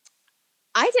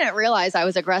I didn't realize I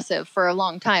was aggressive for a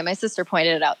long time. My sister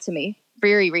pointed it out to me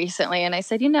very recently. And I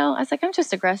said, I was like, I'm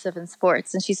just aggressive in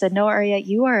sports. And she said, no, Arya,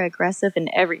 you are aggressive in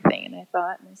everything. And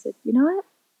I said, you know what?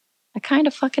 I kind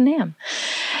of fucking am.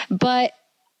 But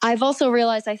I've also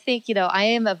realized, I think, I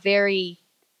am a very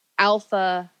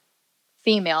alpha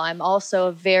female. I'm also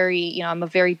a very, I'm a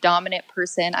very dominant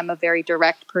person. I'm a very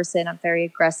direct person. I'm very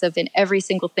aggressive in every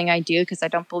single thing I do because I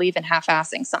don't believe in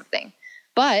half-assing something.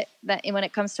 But that when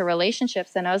it comes to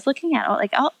relationships, and I was looking at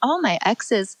all my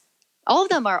exes, all of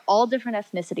them are all different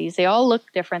ethnicities. They all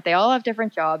look different. They all have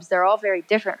different jobs. They're all very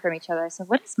different from each other. I said,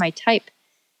 what is my type?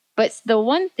 But the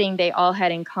one thing they all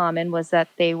had in common was that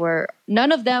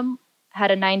none of them had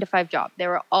a 9-to-5 job. They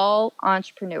were all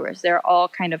entrepreneurs. They're all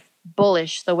kind of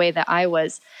bullish the way that I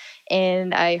was.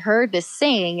 And I heard this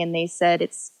saying and they said,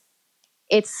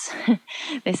 they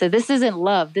said, this isn't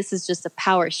love. This is just a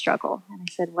power struggle. And I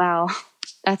said, wow,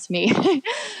 that's me.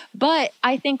 But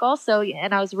I think also,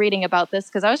 and I was reading about this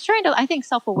because I think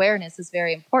self-awareness is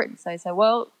very important. So I said,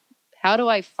 well, how do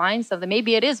I find something?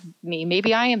 Maybe it is me.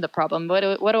 Maybe I am the problem. What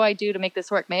do I do to make this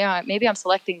work? Maybe I'm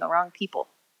selecting the wrong people.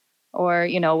 or,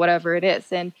 whatever it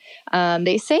is. And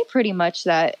they say pretty much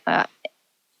that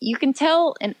you can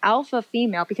tell an alpha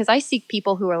female, because I seek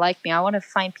people who are like me. I want to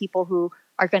find people who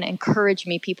are going to encourage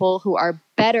me, people who are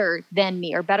better than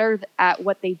me or better at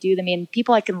what they do than me, and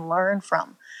people I can learn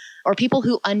from, or people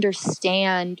who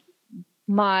understand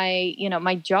my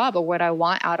job or what I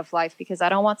want out of life, because I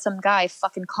don't want some guy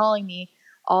fucking calling me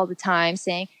all the time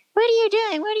saying, "What are you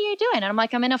doing? What are you doing?" And I'm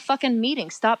like, "I'm in a fucking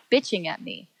meeting. Stop bitching at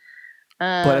me."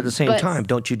 But at the same But time,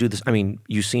 don't you do this? I mean,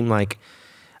 you seem like,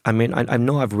 I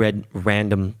know I've read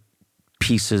random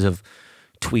pieces of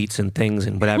tweets and things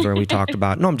and whatever we talked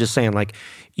about. No, I'm just saying, like,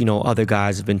 other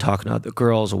guys have been talking to other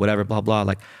girls or whatever, blah, blah.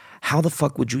 Like, how the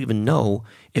fuck would you even know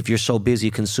if you're so busy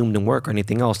consumed in work or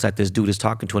anything else that this dude is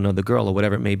talking to another girl or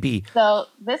whatever it may be? So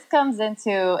this comes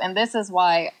into, and this is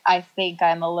why I think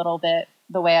I'm a little bit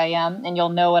the way I am, and you'll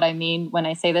know what I mean when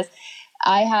I say this.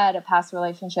 I had a past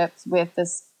relationship with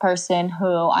this person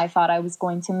who I thought I was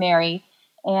going to marry,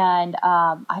 and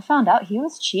I found out he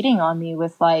was cheating on me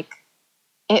with, like,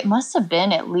 it must have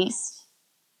been at least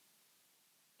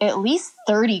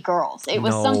 30 girls. It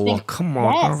was No, something. come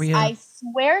on, Yes, Aria. I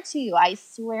swear to you. I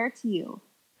swear to you.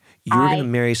 You were gonna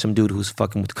marry some dude who's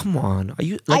fucking with. Come on, are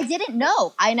you? Like, I didn't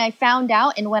know, and I found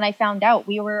out. And when I found out,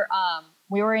 we were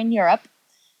in Europe,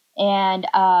 and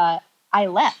I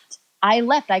left.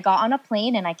 I got on a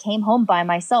plane and I came home by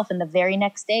myself. And the very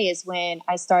next day is when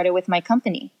I started with my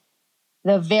company.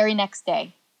 The very next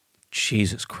day.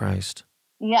 Jesus Christ.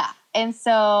 Yeah. And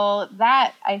so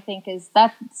that, I think, is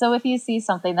that. So if you see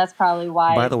something, that's probably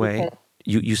why. By the way,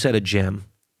 you said a gem,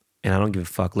 and I don't give a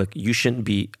fuck. Look, you shouldn't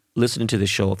be listening to the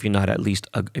show if you're not at least,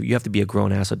 you have to be a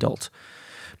grown ass adult.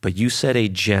 But you said a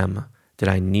gem that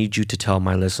I need you to tell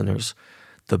my listeners,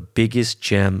 the biggest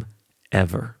gem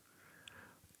ever.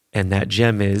 And that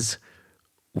gem is,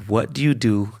 what do you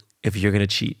do if you're going to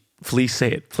cheat? Please say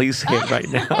it. Please say it right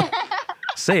now.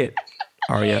 Say it,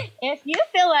 Aria. If you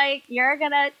feel like you're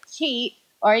going to cheat,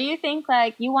 or you think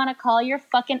like you want to call your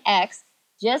fucking ex,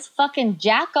 just fucking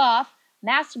jack off,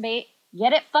 masturbate,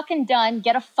 get it fucking done,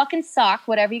 get a fucking sock,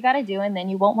 whatever you got to do, and then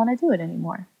you won't want to do it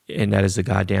anymore. And that is the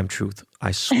goddamn truth.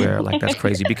 I swear, like, that's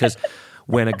crazy. Because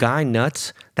when a guy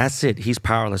nuts, that's it. He's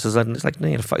powerless. It's like,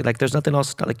 man, like, there's nothing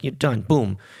else. Like, you're done.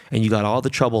 Boom. And you got all the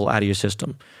trouble out of your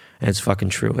system. And it's fucking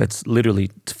true. It's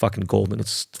literally fucking golden.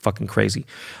 It's fucking crazy.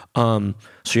 So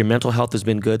your mental health has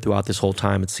been good throughout this whole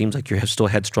time. It seems like you're still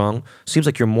headstrong. Seems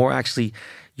like you're more actually,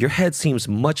 your head seems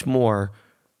much more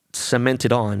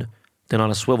cemented on than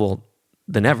on a swivel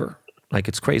than ever. Like,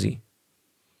 it's crazy.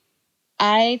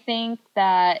 I think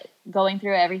that going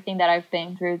through everything that I've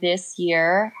been through this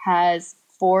year has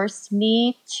forced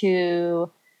me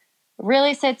to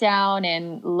really sit down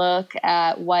and look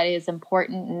at what is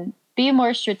important and be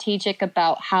more strategic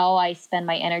about how I spend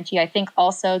my energy. I think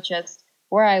also just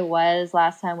where I was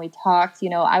last time we talked,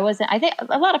 I think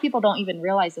a lot of people don't even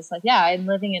realize this. Like, yeah, I'm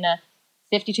living in a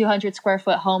 5,200 square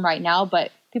foot home right now,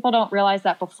 but people don't realize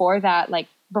that before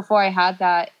I had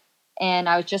that and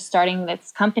I was just starting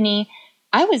this company,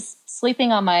 I was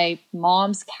sleeping on my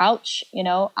mom's couch.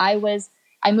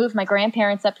 I moved my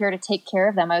grandparents up here to take care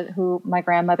of them. My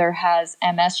grandmother has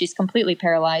MS. She's completely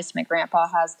paralyzed. My grandpa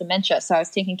has dementia. So I was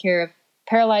taking care of a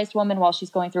paralyzed woman while she's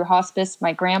going through hospice.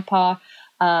 My grandpa,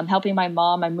 helping my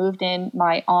mom. I moved in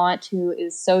my aunt, who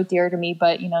is so dear to me,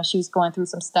 but, she was going through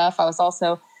some stuff. I was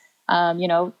also,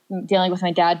 dealing with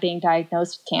my dad being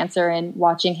diagnosed with cancer and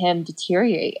watching him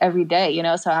deteriorate every day,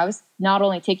 So I was not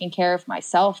only taking care of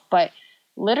myself, but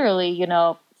literally,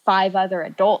 5 other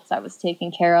adults I was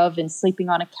taking care of and sleeping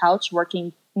on a couch,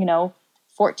 working,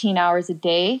 14 hours a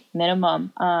day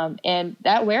minimum. And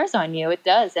that wears on you. It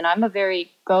does. And I'm a very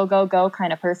go, go, go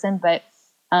kind of person, but,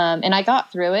 and I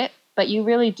got through it, but you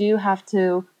really do have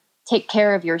to take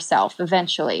care of yourself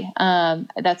eventually.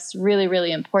 That's really,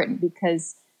 really important,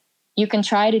 because you can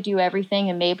try to do everything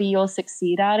and maybe you'll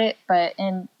succeed at it. But,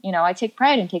 I take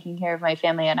pride in taking care of my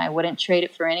family and I wouldn't trade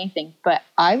it for anything. But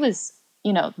I was,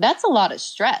 that's a lot of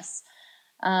stress.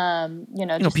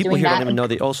 Just people doing here that. don't even know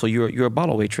that also you're a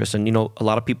bottle waitress. And, a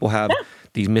lot of people have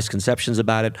these misconceptions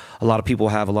about it. A lot of people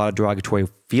have a lot of derogatory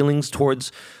feelings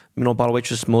towards, bottle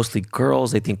waitress, mostly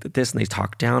girls. They think that this and they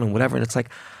talk down and whatever. And it's like,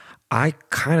 I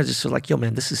kind of just feel like, yo,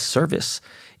 man, this is service,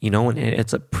 and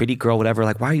it's a pretty girl, whatever.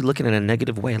 Like, why are you looking in a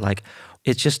negative way? Like,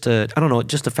 it's just I don't know,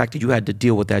 just the fact that you had to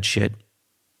deal with that shit.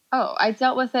 Oh, I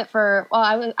dealt with it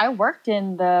I worked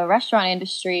in the restaurant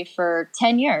industry for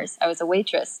 10 years. I was a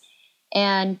waitress.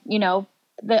 And,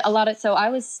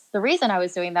 the reason I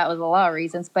was doing that was a lot of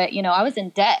reasons, but I was in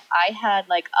debt. I had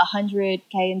like 100K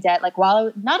in debt. Like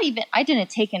I didn't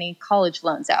take any college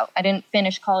loans out. I didn't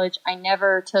finish college. I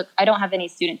don't have any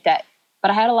student debt,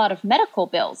 but I had a lot of medical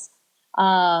bills.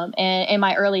 And in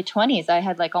my early 20s, I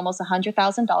had like almost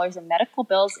 $100,000 in medical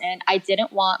bills, and I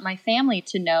didn't want my family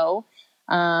to know.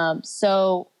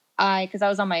 Because I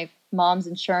was on my mom's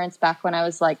insurance back when I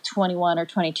was like 21 or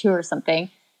 22 or something,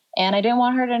 and I didn't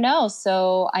want her to know.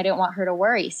 So I didn't want her to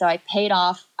worry. So I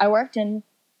worked in,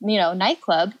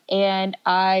 nightclub, and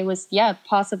I was,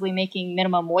 possibly making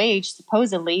minimum wage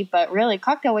supposedly, but really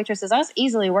cocktail waitresses, I was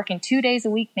easily working 2 days a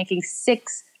week, making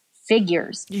six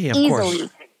figures easily. Course.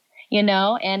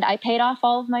 And I paid off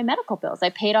all of my medical bills. I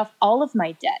paid off all of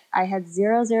my debt. I had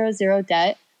zero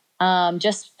debt,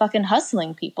 just fucking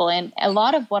hustling people. And a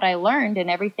lot of what I learned and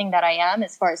everything that I am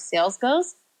as far as sales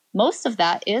goes, most of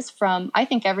that is from, I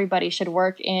think everybody should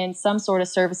work in some sort of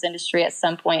service industry at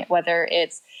some point, whether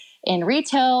it's in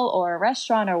retail or a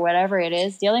restaurant or whatever it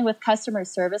is. Dealing with customer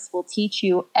service will teach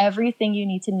you everything you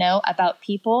need to know about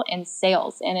people and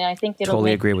sales. And I think it'll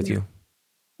totally agree with you.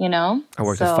 I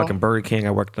worked at fucking Burger King.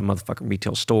 I worked at a motherfucking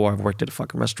retail store. I worked at a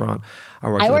fucking restaurant. I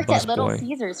worked at Little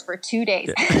Caesars for 2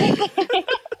 days. Yeah.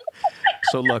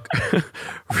 So look,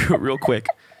 real quick,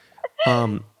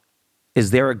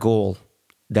 is there a goal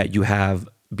that you have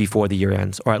before the year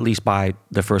ends, or at least by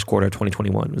the first quarter of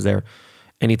 2021? Is there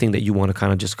anything that you want to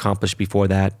kind of just accomplish before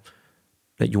that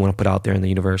you want to put out there in the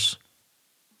universe?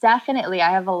 Definitely.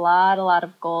 I have a lot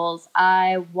of goals.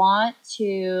 I want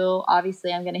to,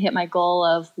 obviously, I'm going to hit my goal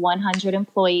of 100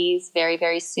 employees very,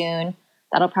 very soon.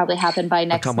 That'll probably happen by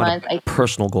next month.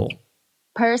 Personal goal.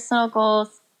 Personal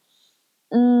goals.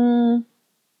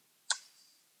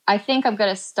 I think I'm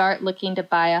going to start looking to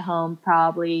buy a home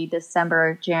probably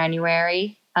December,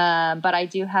 January. But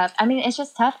it's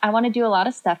just tough. I want to do a lot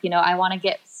of stuff. I want to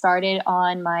get started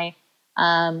on my,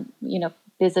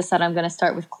 business that I'm going to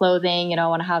start with clothing. I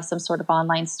want to have some sort of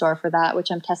online store for that,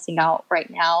 which I'm testing out right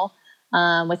now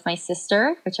with my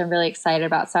sister, which I'm really excited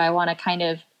about. So I want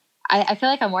to I feel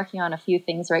like I'm working on a few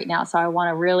things right now. So I want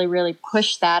to really, really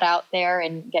push that out there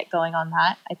and get going on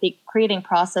that. I think creating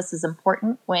process is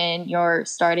important when you're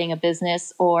starting a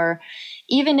business, or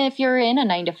even if you're in a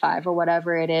 9-to-5 or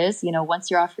whatever it is, once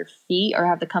you're off your feet or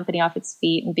have the company off its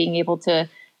feet, and being able to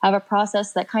have a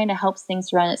process that kind of helps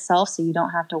things run itself so you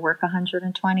don't have to work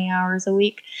 120 hours a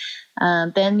week.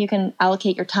 Then you can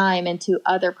allocate your time into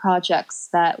other projects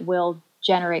that will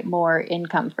generate more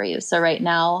income for you. So right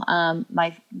now,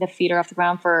 the feet are off the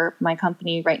ground for my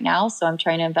company right now. So I'm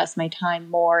trying to invest my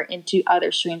time more into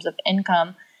other streams of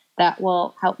income that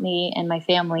will help me and my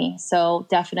family. So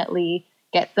definitely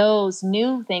get those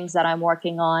new things that I'm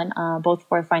working on, both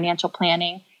for financial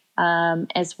planning,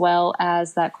 as well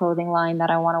as that clothing line that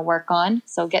I want to work on.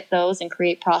 So get those and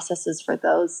create processes for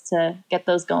those to get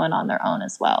those going on their own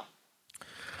as well.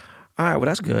 All right. Well,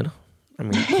 that's good. I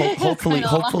mean,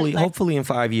 hopefully in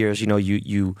 5 years,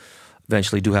 you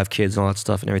eventually do have kids and all that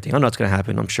stuff and everything. I know it's going to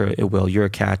happen. I'm sure it will. You're a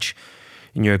catch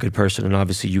and you're a good person. And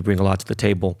obviously you bring a lot to the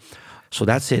table. So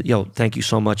that's it. Yo, thank you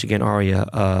so much again, Aria.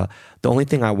 The only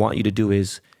thing I want you to do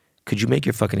is, could you make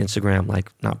your fucking Instagram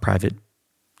not private?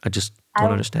 I just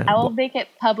don't understand. I will make it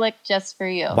public just for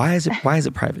you. Why is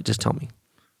it private? Just tell me.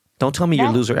 Don't tell me your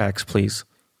loser ex, please.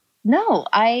 No,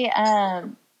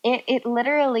 it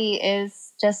literally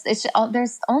is just, there's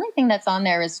the only thing that's on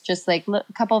there is just like a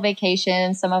couple of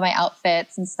vacations, some of my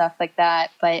outfits and stuff like that.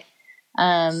 But,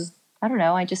 I don't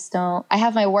know. I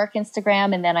have my work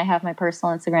Instagram and then I have my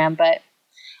personal Instagram, but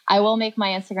I will make my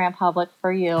Instagram public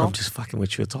for you. I'm just fucking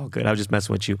with you. It's all good. I was just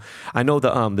messing with you. I know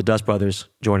the Dust Brothers,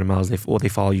 Jordan Miles, they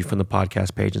follow you from the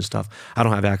podcast page and stuff. I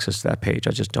don't have access to that page.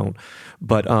 I just don't.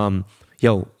 But,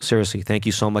 yo, seriously, thank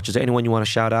you so much. Is there anyone you want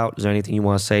to shout out? Is there anything you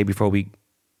want to say before we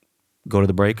go to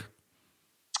the break?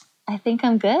 I think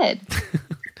I'm good.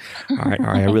 All right.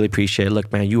 I really appreciate it.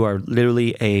 Look, man, you are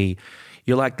literally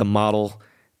you're like the model,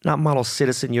 not model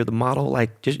citizen. You're the model, I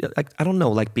don't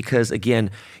know, because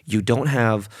again, you don't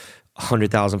have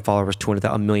 100,000 followers,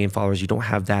 200,000, 1 million followers. You don't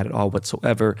have that at all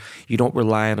whatsoever. You don't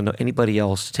rely on anybody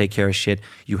else to take care of shit.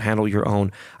 You handle your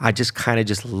own. I just kind of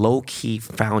just low key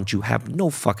found you. Have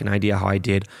no fucking idea how I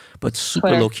did, but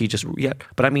super low key.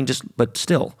 But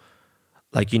still.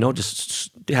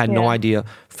 Just had no idea,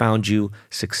 found you,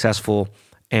 successful,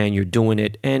 and you're doing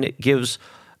it. And it gives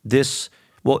it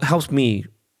helps me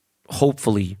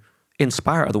hopefully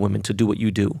inspire other women to do what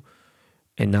you do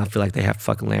and not feel like they have to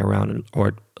fucking lay around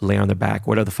or lay on their back,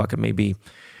 whatever the fuck it may be.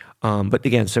 But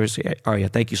again, seriously, Aria,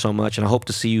 thank you so much. And I hope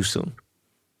to see you soon.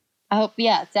 I hope,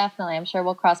 yeah, definitely. I'm sure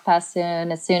we'll cross paths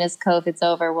soon. As soon as COVID's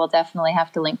over, we'll definitely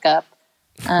have to link up.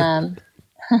 All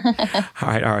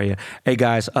right, Aria. Hey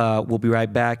guys, we'll be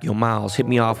right back. Yo, Miles, hit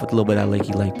me off with a little bit of that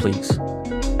Lakey Lake, please.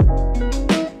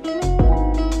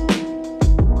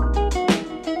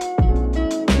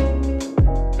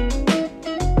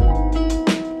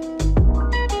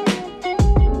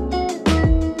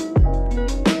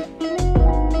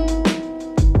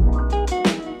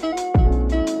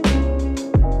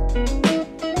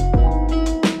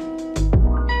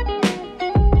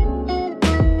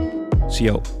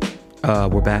 Yo,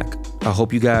 we're back. I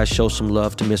hope you guys show some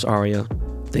love to Miss Aria.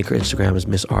 I think her Instagram is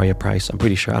Miss Aria Price. I'm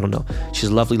pretty sure. I don't know. She's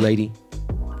a lovely lady.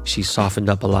 She's softened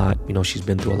up a lot. You know, she's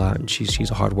been through a lot, and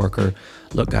she's a hard worker.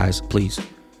 Look, guys, please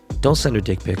don't send her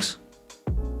dick pics.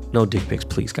 No dick pics,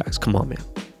 please, guys. Come on, man.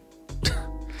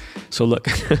 So look,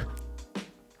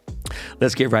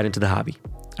 let's get right into the hobby.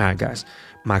 All right, guys.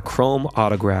 My Chrome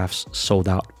autographs sold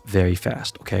out very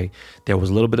fast, okay? There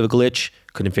was a little bit of a glitch.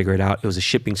 Couldn't figure it out. It was a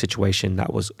shipping situation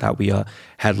that we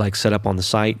had like set up on the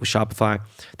site with Shopify.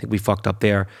 I think we fucked up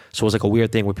there. So it was like a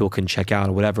weird thing where people couldn't check out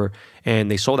or whatever.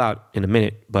 And they sold out in a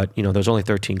minute, but you know, there's only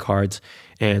 13 cards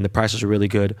and the prices are really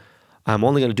good. I'm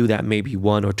only going to do that maybe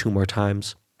 1 or 2 more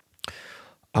times.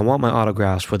 I want my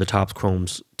autographs for the Topps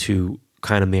Chromes to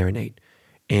kind of marinate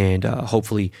and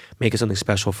hopefully make it something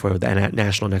special for the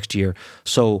National next year.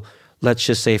 So let's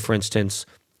just say, for instance,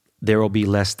 there will be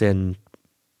less than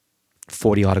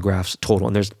 40 autographs total,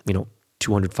 and there's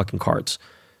 200 fucking cards.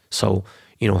 So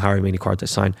however many cards I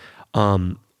sign,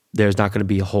 there's not going to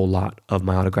be a whole lot of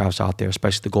my autographs out there,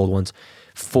 especially the gold ones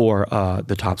for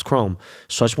the Topps Chrome.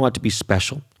 So I just want it to be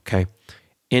special. Okay,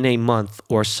 in a month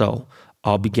or so,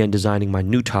 I'll begin designing my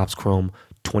new Topps Chrome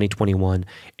 2021.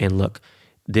 And look,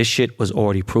 this shit was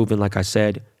already proven. Like I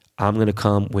said, I'm going to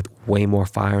come with way more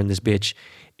fire in this bitch.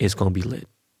 It's going to be lit.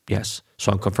 Yes.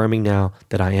 So I'm confirming now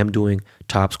that I am doing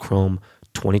Topps Chrome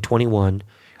 2021.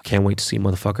 Can't wait to see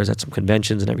motherfuckers at some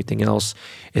conventions and everything else.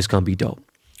 It's going to be dope.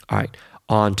 All right.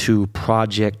 On to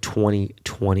Project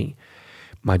 2020.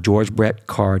 My George Brett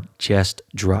card just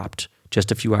dropped.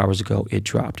 Just a few hours ago, it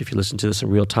dropped. If you listen to this in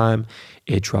real time,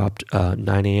 it dropped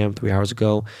 9 a.m., 3 hours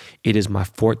ago. It is my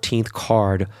 14th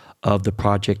card of the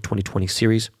Project 2020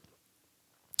 series.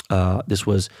 This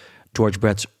was George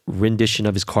Brett's rendition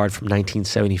of his card from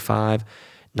 1975.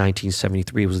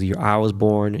 1973 was the year I was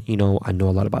born. I know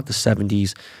a lot about the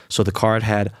 70s. So the card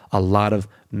had a lot of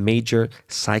major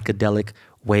psychedelic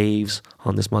waves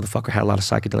on this motherfucker. Had a lot of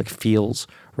psychedelic feels,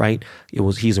 right?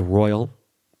 He's a Royal,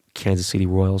 Kansas City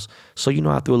Royals. So,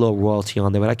 I threw a little royalty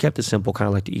on there, but I kept it simple, kind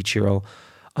of like the Ichiro.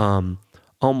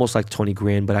 Almost like Tony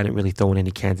Gwynn, but I didn't really throw in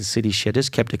any Kansas City shit.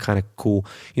 Just kept it kind of cool.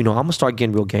 I'm going to start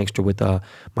getting real gangster with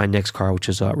my next card, which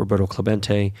is Roberto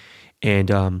Clemente.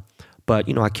 And,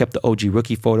 but, I kept the OG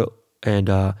rookie photo. And,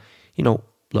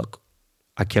 look,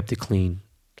 I kept it clean.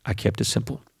 I kept it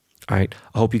simple. All right.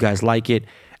 I hope you guys like it.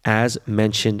 As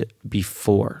mentioned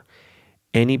before,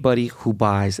 anybody who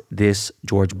buys this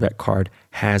George Brett card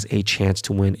has a chance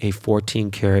to win a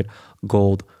 14-karat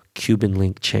gold Cuban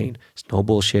link chain. It's no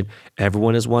bullshit.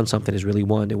 Everyone has won something. Has really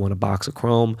won. They won a box of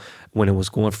Chrome when it was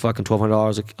going for fucking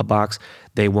 $1,200 a box.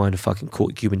 They won a fucking cool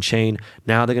Cuban chain.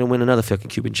 Now they're gonna win another fucking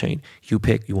Cuban chain. You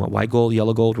pick. You want white gold,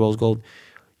 yellow gold, rose gold?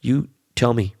 You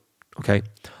tell me. Okay.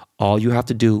 All you have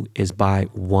to do is buy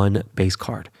one base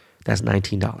card. That's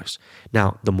 $19.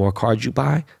 Now, the more cards you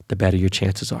buy, the better your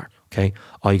chances are. Okay.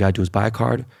 All you gotta do is buy a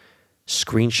card,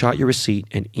 screenshot your receipt,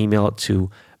 and email it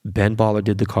to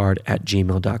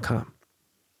benballardidthecard@gmail.com.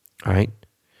 All right.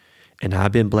 And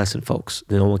I've been blessing folks.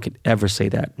 No one could ever say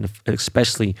that. And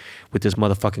especially with this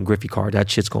motherfucking Griffey card. That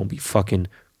shit's going to be fucking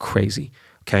crazy.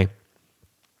 Okay.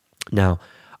 Now,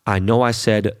 I know I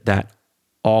said that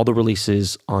all the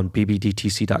releases on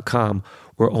bbdtc.com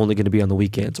were only going to be on the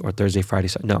weekends or Thursday, Friday.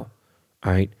 No.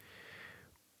 All right.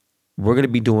 We're going to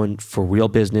be doing for real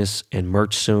business and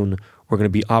merch soon. We're going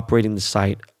to be operating the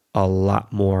site a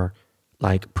lot more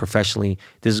like professionally.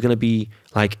 This is going to be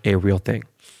like a real thing.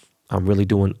 I'm really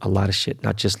doing a lot of shit,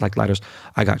 not just like lighters.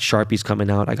 I got Sharpies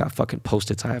coming out. I got fucking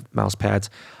Post-its. I have mouse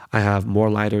pads. I have more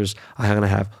lighters. I'm going to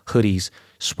have hoodies,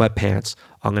 sweatpants.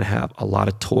 I'm going to have a lot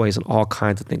of toys and all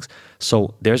kinds of things.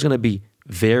 So there's going to be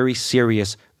very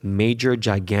serious, major,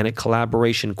 gigantic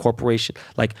major corporation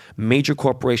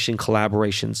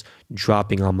collaborations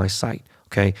dropping on my site.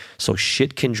 Okay. So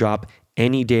shit can drop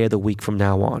any day of the week from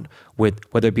now on, with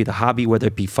whether it be the hobby, whether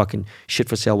it be fucking shit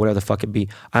for sale, whatever the fuck it be.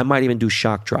 I might even do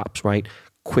shock drops, right?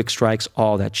 Quick strikes,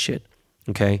 all that shit.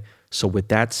 Okay. So with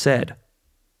that said,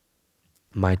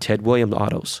 my Ted Williams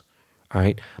autos All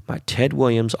right. My Ted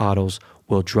Williams autos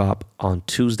will drop on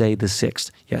Tuesday the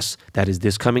 6th. Yes, that is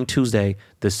this coming Tuesday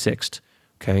the 6th.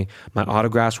 Okay. My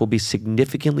autographs will be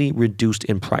significantly reduced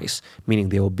in price, meaning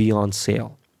they will be on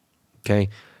sale. Okay.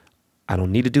 I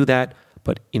don't need to do that,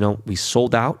 but we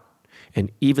sold out. And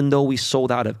even though we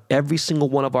sold out of every single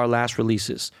one of our last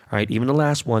releases, all right, even the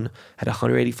last one had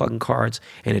 180 fucking cards,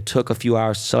 and it took a few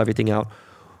hours to sell everything out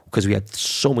because we had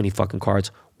so many fucking cards,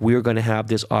 we're going to have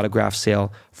this autograph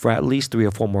sale for at least 3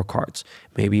 or 4 more cards,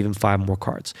 maybe even 5 more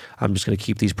cards. I'm just going to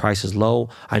keep these prices low.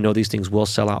 I know these things will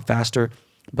sell out faster,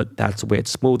 but that's the way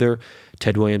it's smoother.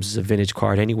 Ted Williams is a vintage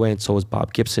card anyway, and so is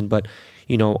Bob Gibson, but,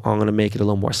 I'm going to make it a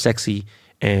little more sexy,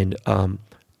 and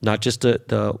not just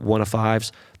the 1 of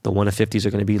 5s, the 1 of 50s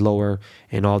are going to be lower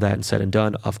and all that and said and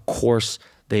done. Of course,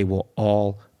 they will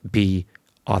all be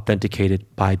authenticated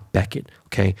by Beckett,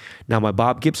 okay? Now, my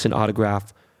Bob Gibson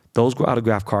autograph, those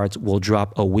autograph cards will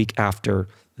drop a week after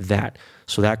that.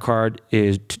 So that card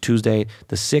is Tuesday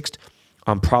the 6th.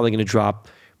 I'm probably going to drop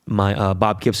my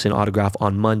Bob Gibson autograph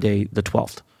on Monday the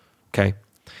 12th, okay?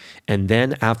 And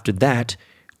then after that,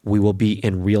 we will be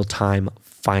in real time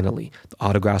finally. The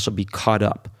autographs will be caught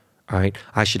up. All right.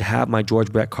 I should have my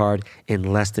George Brett card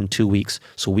in less than 2 weeks.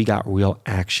 So we got real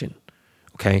action.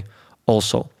 Okay.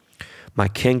 Also, my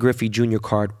Ken Griffey Jr.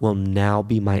 card will now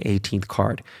be my 18th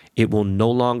card. It will no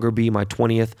longer be my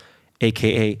 20th,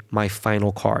 AKA my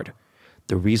final card.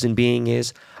 The reason being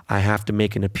is I have to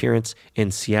make an appearance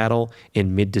in Seattle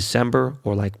in mid-December,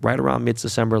 or like right around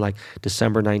mid-December, like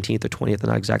December 19th or 20th. I'm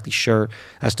not exactly sure.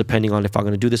 That's depending on if I'm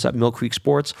going to do this at Mill Creek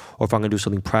Sports or if I'm going to do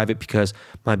something private, because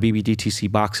my BBDTC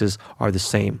boxes are the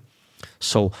same.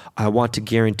 So I want to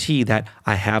guarantee that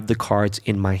I have the cards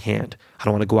in my hand. I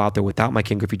don't want to go out there without my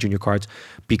Ken Griffey Jr. cards,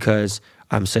 because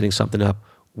I'm setting something up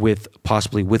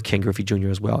possibly with Ken Griffey Jr.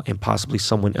 as well, and possibly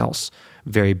someone else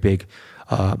very big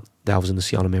that was in the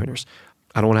Seattle Mariners.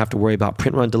 I don't want to have to worry about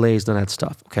print run delays, none of that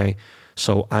stuff, okay?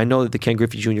 So I know that the Ken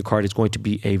Griffey Jr. card is going to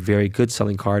be a very good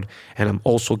selling card, and I'm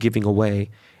also giving away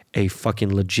a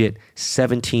fucking legit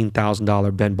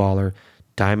 $17,000 Ben Baller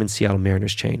Diamond Seattle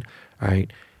Mariners chain, all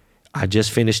right? I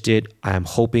just finished it. I'm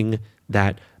hoping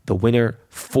that the winner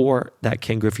for that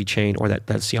Ken Griffey chain, or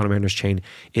that Seattle Mariners chain,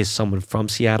 is someone from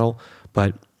Seattle,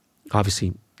 but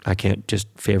obviously I can't just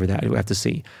favor that. We have to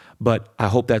see. But I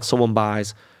hope that someone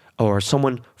buys, or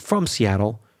someone from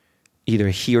Seattle, either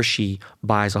he or she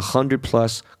buys 100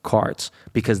 plus cards,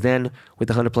 because then with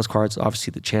the 100 plus cards, obviously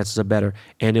the chances are better,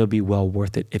 and it'll be well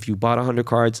worth it. If you bought 100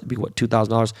 cards, it'd be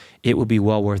 $2,000. It would be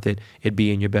well worth it. It'd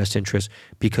be in your best interest,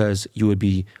 because you would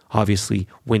be obviously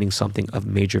winning something of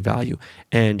major value.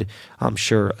 And I'm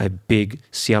sure a big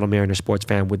Seattle Mariners sports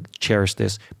fan would cherish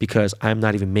this, because I'm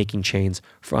not even making chains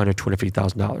for under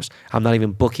 $250,000. I'm not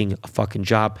even booking a fucking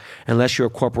job. Unless you're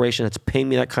a corporation that's paying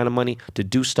me that kind of money to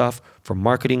do stuff for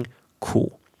marketing,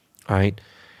 cool. All right.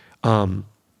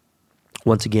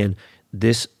 Once again,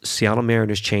 this Seattle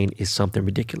Mariners chain is something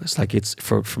ridiculous. Like, it's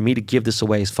for me to give this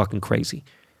away is fucking crazy.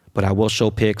 But I will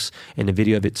show pics and a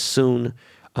video of it soon.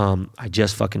 I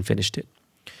just fucking finished it.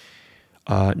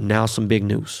 Now some big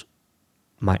news.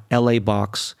 My LA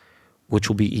box, which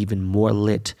will be even more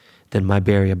lit than my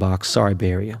Beria box. Sorry,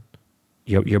 Beria.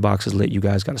 Your box is lit. You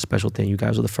guys got a special thing. You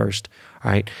guys are the first.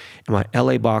 All right. And my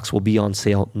LA box will be on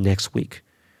sale next week.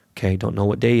 Okay, don't know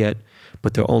what day yet,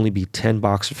 but there'll only be 10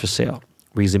 boxes for sale.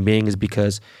 Reason being is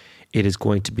because it is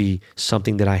going to be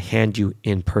something that I hand you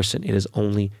in person. It is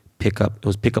only pickup. It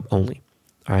was pickup only.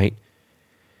 All right.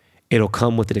 It'll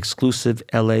come with an exclusive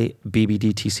LA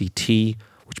BBDTC tee,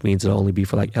 which means it'll only be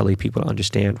for like LA people to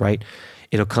understand, right?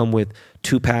 It'll come with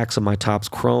 2 packs of my Topps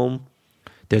Chrome.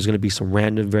 There's going to be some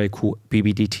random, very cool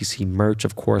BBDTC merch,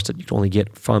 of course, that you can only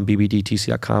get from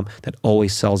BBDTC.com that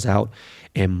always sells out.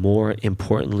 And more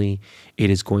importantly, it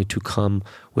is going to come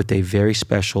with a very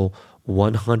special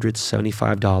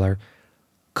 $175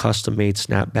 custom-made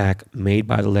snapback made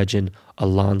by the legend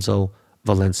Alonso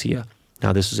Valencia.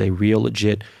 Now, this is a real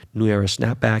legit New Era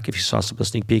snapback. If you saw some of the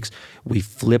sneak peeks, we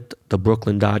flipped the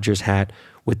Brooklyn Dodgers hat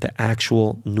with the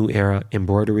actual New Era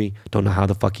embroidery. Don't know how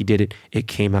the fuck he did it. It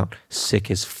came out sick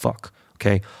as fuck,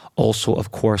 okay? Also,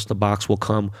 of course, the box will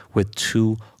come with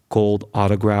 2 gold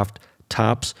autographed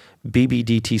Topps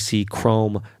BBDTC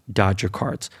Chrome Dodger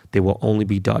cards. They will only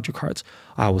be Dodger cards.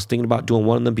 I was thinking about doing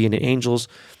one of them being the Angels.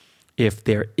 If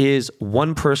there is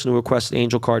one person who requests an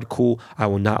Angel card, cool. I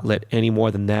will not let any more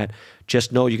than that.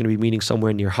 Just know you're going to be meeting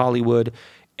somewhere near Hollywood.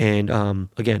 And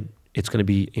again, it's going to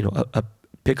be a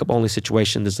pickup only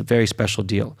situation. This is a very special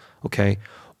deal, okay?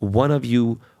 One of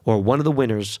you, or one of the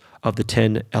winners of the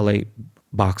 10 LA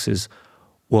boxes,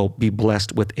 will be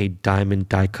blessed with a diamond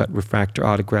die cut refractor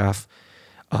autograph.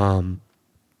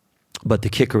 But the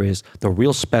kicker is, the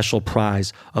real special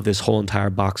prize of this whole entire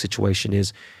box situation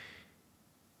is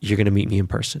you're going to meet me in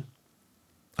person.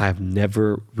 I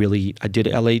did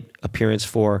an LA appearance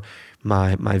for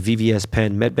my VVS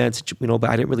Pen MedBand, but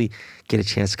I didn't really get a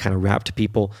chance to kind of rap to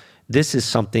people. This is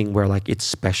something where like it's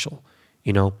special,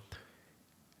 I'm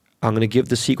going to give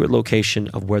the secret location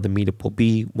of where the meetup will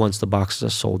be once the boxes are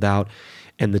sold out.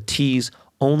 And the tees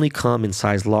only come in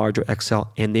size large or XL,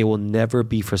 and they will never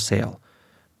be for sale.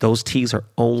 Those tees are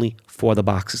only for the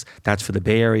boxes. That's for the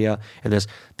Bay Area. And there's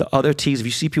the other tees. If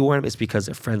you see people wearing them, it's because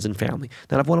they're friends and family.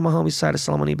 Then if one of my homies decided to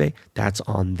sell them on eBay, that's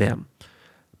on them.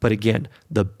 But again,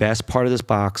 the best part of this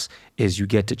box is you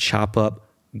get to chop up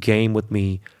game with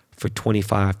me for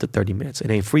 25 to 30 minutes. It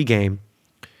ain't free game,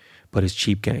 but it's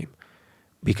cheap game.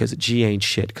 Because G ain't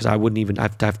shit. Because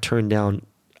I've turned down,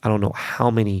 I don't know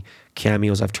how many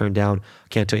cameos I've turned down. I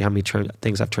can't tell you how many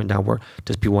things I've turned down where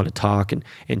just people want to talk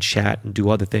and chat and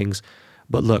do other things.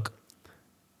 But look,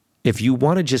 if you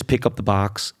want to just pick up the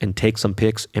box and take some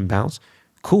pics and bounce,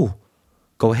 cool,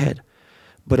 go ahead.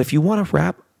 But if you want to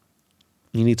rap,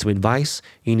 you need some advice,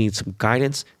 you need some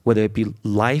guidance, whether it be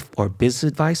life or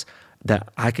business advice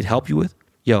that I could help you with,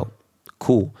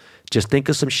 cool. Just think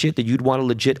of some shit that you'd want to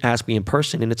legit ask me in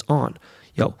person and it's on.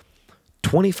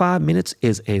 25 minutes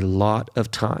is a lot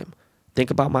of time.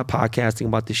 Think about my podcast, think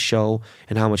about this show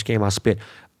and how much game I spit.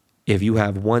 If you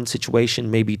have one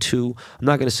situation, maybe two, I'm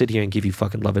not going to sit here and give you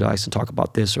fucking love advice and talk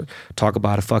about this or talk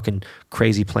about a fucking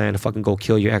crazy plan to fucking go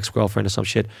kill your ex-girlfriend or some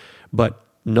shit. But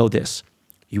know this,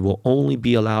 you will only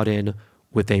be allowed in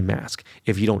with a mask.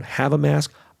 If you don't have a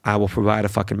mask, I will provide a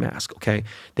fucking mask, okay?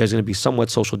 There's going to be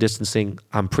somewhat social distancing.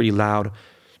 I'm pretty loud.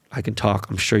 I can talk.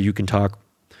 I'm sure you can talk.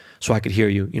 So I could hear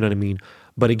you, you know what I mean?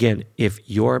 But again, if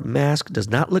your mask does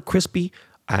not look crispy,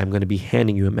 I'm going to be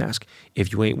handing you a mask.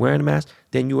 If you ain't wearing a mask,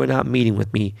 then you are not meeting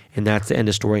with me, and that's the end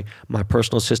of the story. My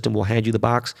personal assistant will hand you the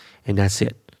box, and that's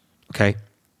it, okay?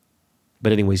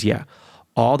 But anyways,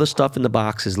 all the stuff in the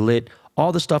box is lit.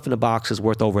 All the stuff in the box is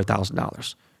worth over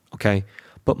 $1,000, okay?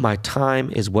 But my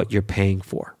time is what you're paying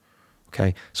for,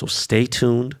 okay? So stay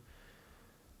tuned.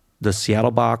 The Seattle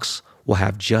box will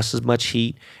have just as much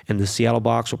heat, and the Seattle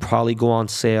box will probably go on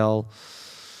sale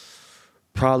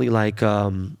probably like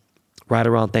right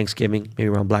around Thanksgiving, maybe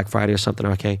around Black Friday or something,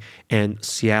 okay? And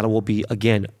Seattle will be,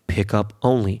 again, pickup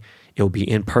only. It will be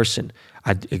in person.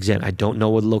 I don't know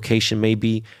what the location may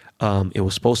be. It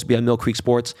was supposed to be at Mill Creek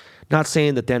Sports. Not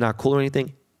saying that they're not cool or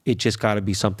anything. It just got to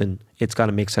be something, it's got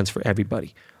to make sense for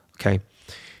everybody, okay?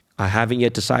 I haven't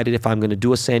yet decided if I'm going to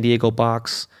do a San Diego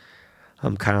box.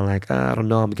 I'm kind of like, I don't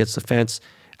know, I'm against the fence.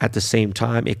 At the same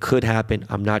time, it could happen.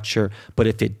 I'm not sure. But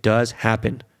if it does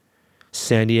happen,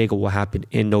 San Diego will happen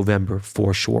in November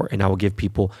for sure. And I will give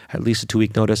people at least a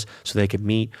 2-week notice so they can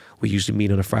meet. We usually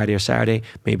meet on a Friday or Saturday,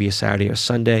 maybe a Saturday or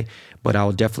Sunday. But I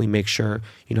will definitely make sure,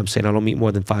 I don't meet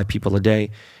more than 5 people a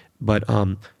day. But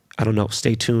I don't know.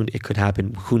 Stay tuned. It could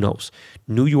happen. Who knows?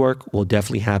 New York will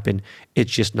definitely happen.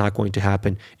 It's just not going to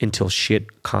happen until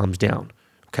shit calms down.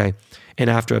 Okay? And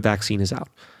after a vaccine is out.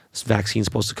 This vaccine's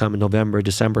supposed to come in November,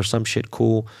 December, some shit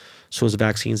cool. So as the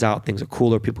vaccine's out, things are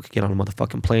cooler. People can get on a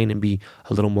motherfucking plane and be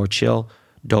a little more chill.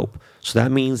 Dope. So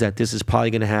that means that this is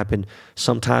probably going to happen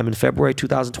sometime in February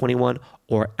 2021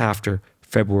 or after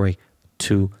February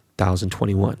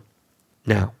 2021.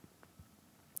 Now,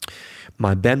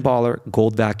 my Ben Baller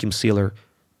Gold Vacuum Sealer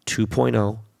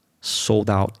 2.0 sold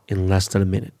out in less than a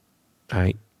minute. All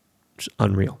right? It's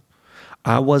unreal.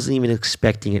 I wasn't even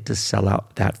expecting it to sell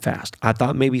out that fast. I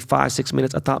thought maybe 5-6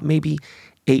 minutes. I thought maybe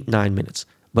 8-9 minutes.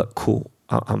 But cool.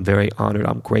 I'm very honored.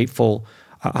 I'm grateful.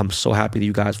 I'm so happy that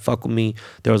you guys fuck with me.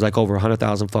 There was like over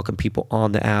 100,000 fucking people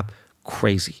on the app.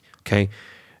 Crazy. Okay?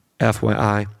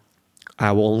 FYI,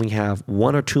 I will only have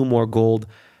 1 or 2 more gold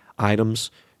items,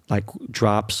 like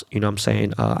drops. You know what I'm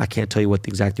saying? I can't tell you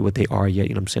exactly what they are yet.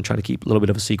 You know what I'm saying? Trying to keep a little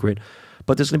bit of a secret.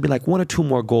 But there's going to be like 1 or 2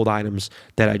 more gold items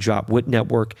that I drop with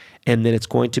Network. And then it's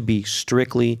going to be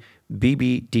strictly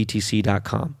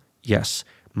bbdtc.com. Yes,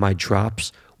 my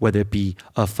drops, whether it be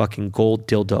a fucking gold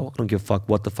dildo. I don't give a fuck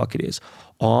what the fuck it is.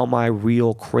 All my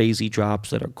real crazy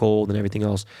drops that are gold and everything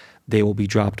else, they will be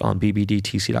dropped on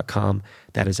bbdtc.com.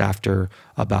 That is after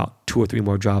about 2 or 3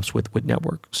 more drops with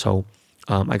Network. So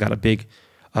I got a big...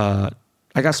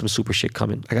 I got some super shit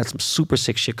coming. I got some super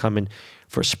sick shit coming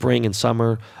for spring and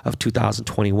summer of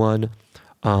 2021.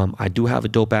 I do have a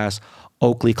dope-ass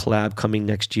Oakley collab coming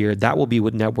next year. That will be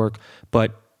with Network,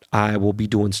 but I will be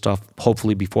doing stuff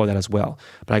hopefully before that as well.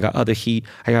 But I got other heat.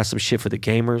 I got some shit for the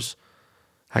gamers.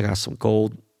 I got some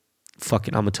gold fuck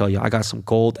it, I'm gonna tell you, I got some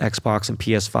gold Xbox and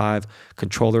PS5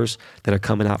 controllers that are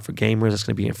coming out for gamers. That's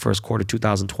gonna be in first quarter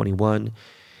 2021.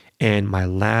 And my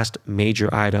last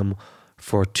major item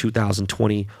for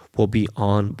 2020 will be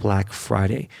on Black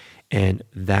Friday. And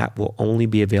that will only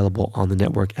be available on the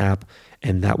network app.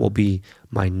 And that will be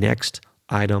my next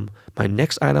item. My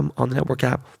next item on the network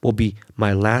app will be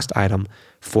my last item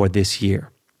for this year.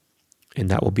 And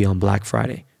that will be on Black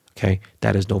Friday. Okay.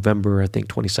 That is November, I think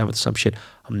 27th, some shit.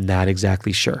 I'm not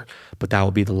exactly sure. But that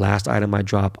will be the last item I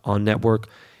drop on network.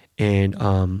 And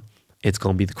it's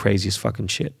going to be the craziest fucking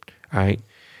shit. All right.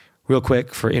 Real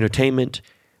quick, for entertainment,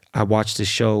 I watched this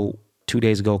show 2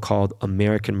 days ago called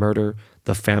American Murder,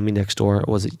 The Family Next Door.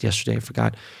 Or was it yesterday? I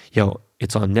forgot. Yo,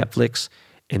 it's on Netflix,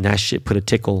 and that shit put a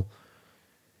tickle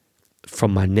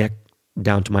from my neck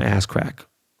down to my ass crack.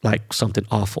 Like something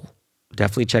awful.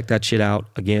 Definitely check that shit out.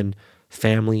 Again,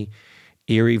 family,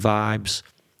 eerie vibes.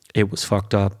 It was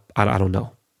fucked up. I don't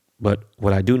know. But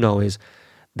what I do know is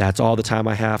that's all the time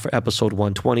I have for episode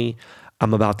 120.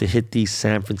 I'm about to hit these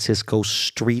San Francisco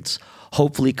streets.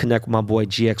 Hopefully connect with my boy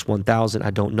GX1000.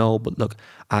 I don't know, but look,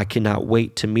 I cannot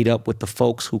wait to meet up with the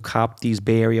folks who cop these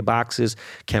Bay Area boxes.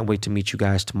 Can't wait to meet you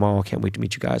guys tomorrow. Can't wait to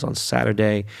meet you guys on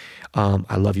Saturday.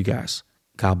 I love you guys.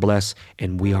 God bless,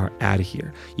 and we are out of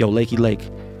here. Yo, Lakey Lake,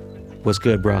 what's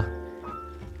good, bro?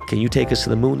 Can you take us to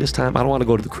the moon this time? I don't want to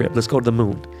go to the crib. Let's go to the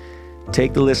moon.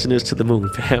 Take the listeners to the moon,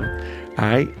 fam. All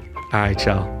right? All right,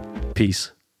 y'all.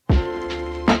 Peace.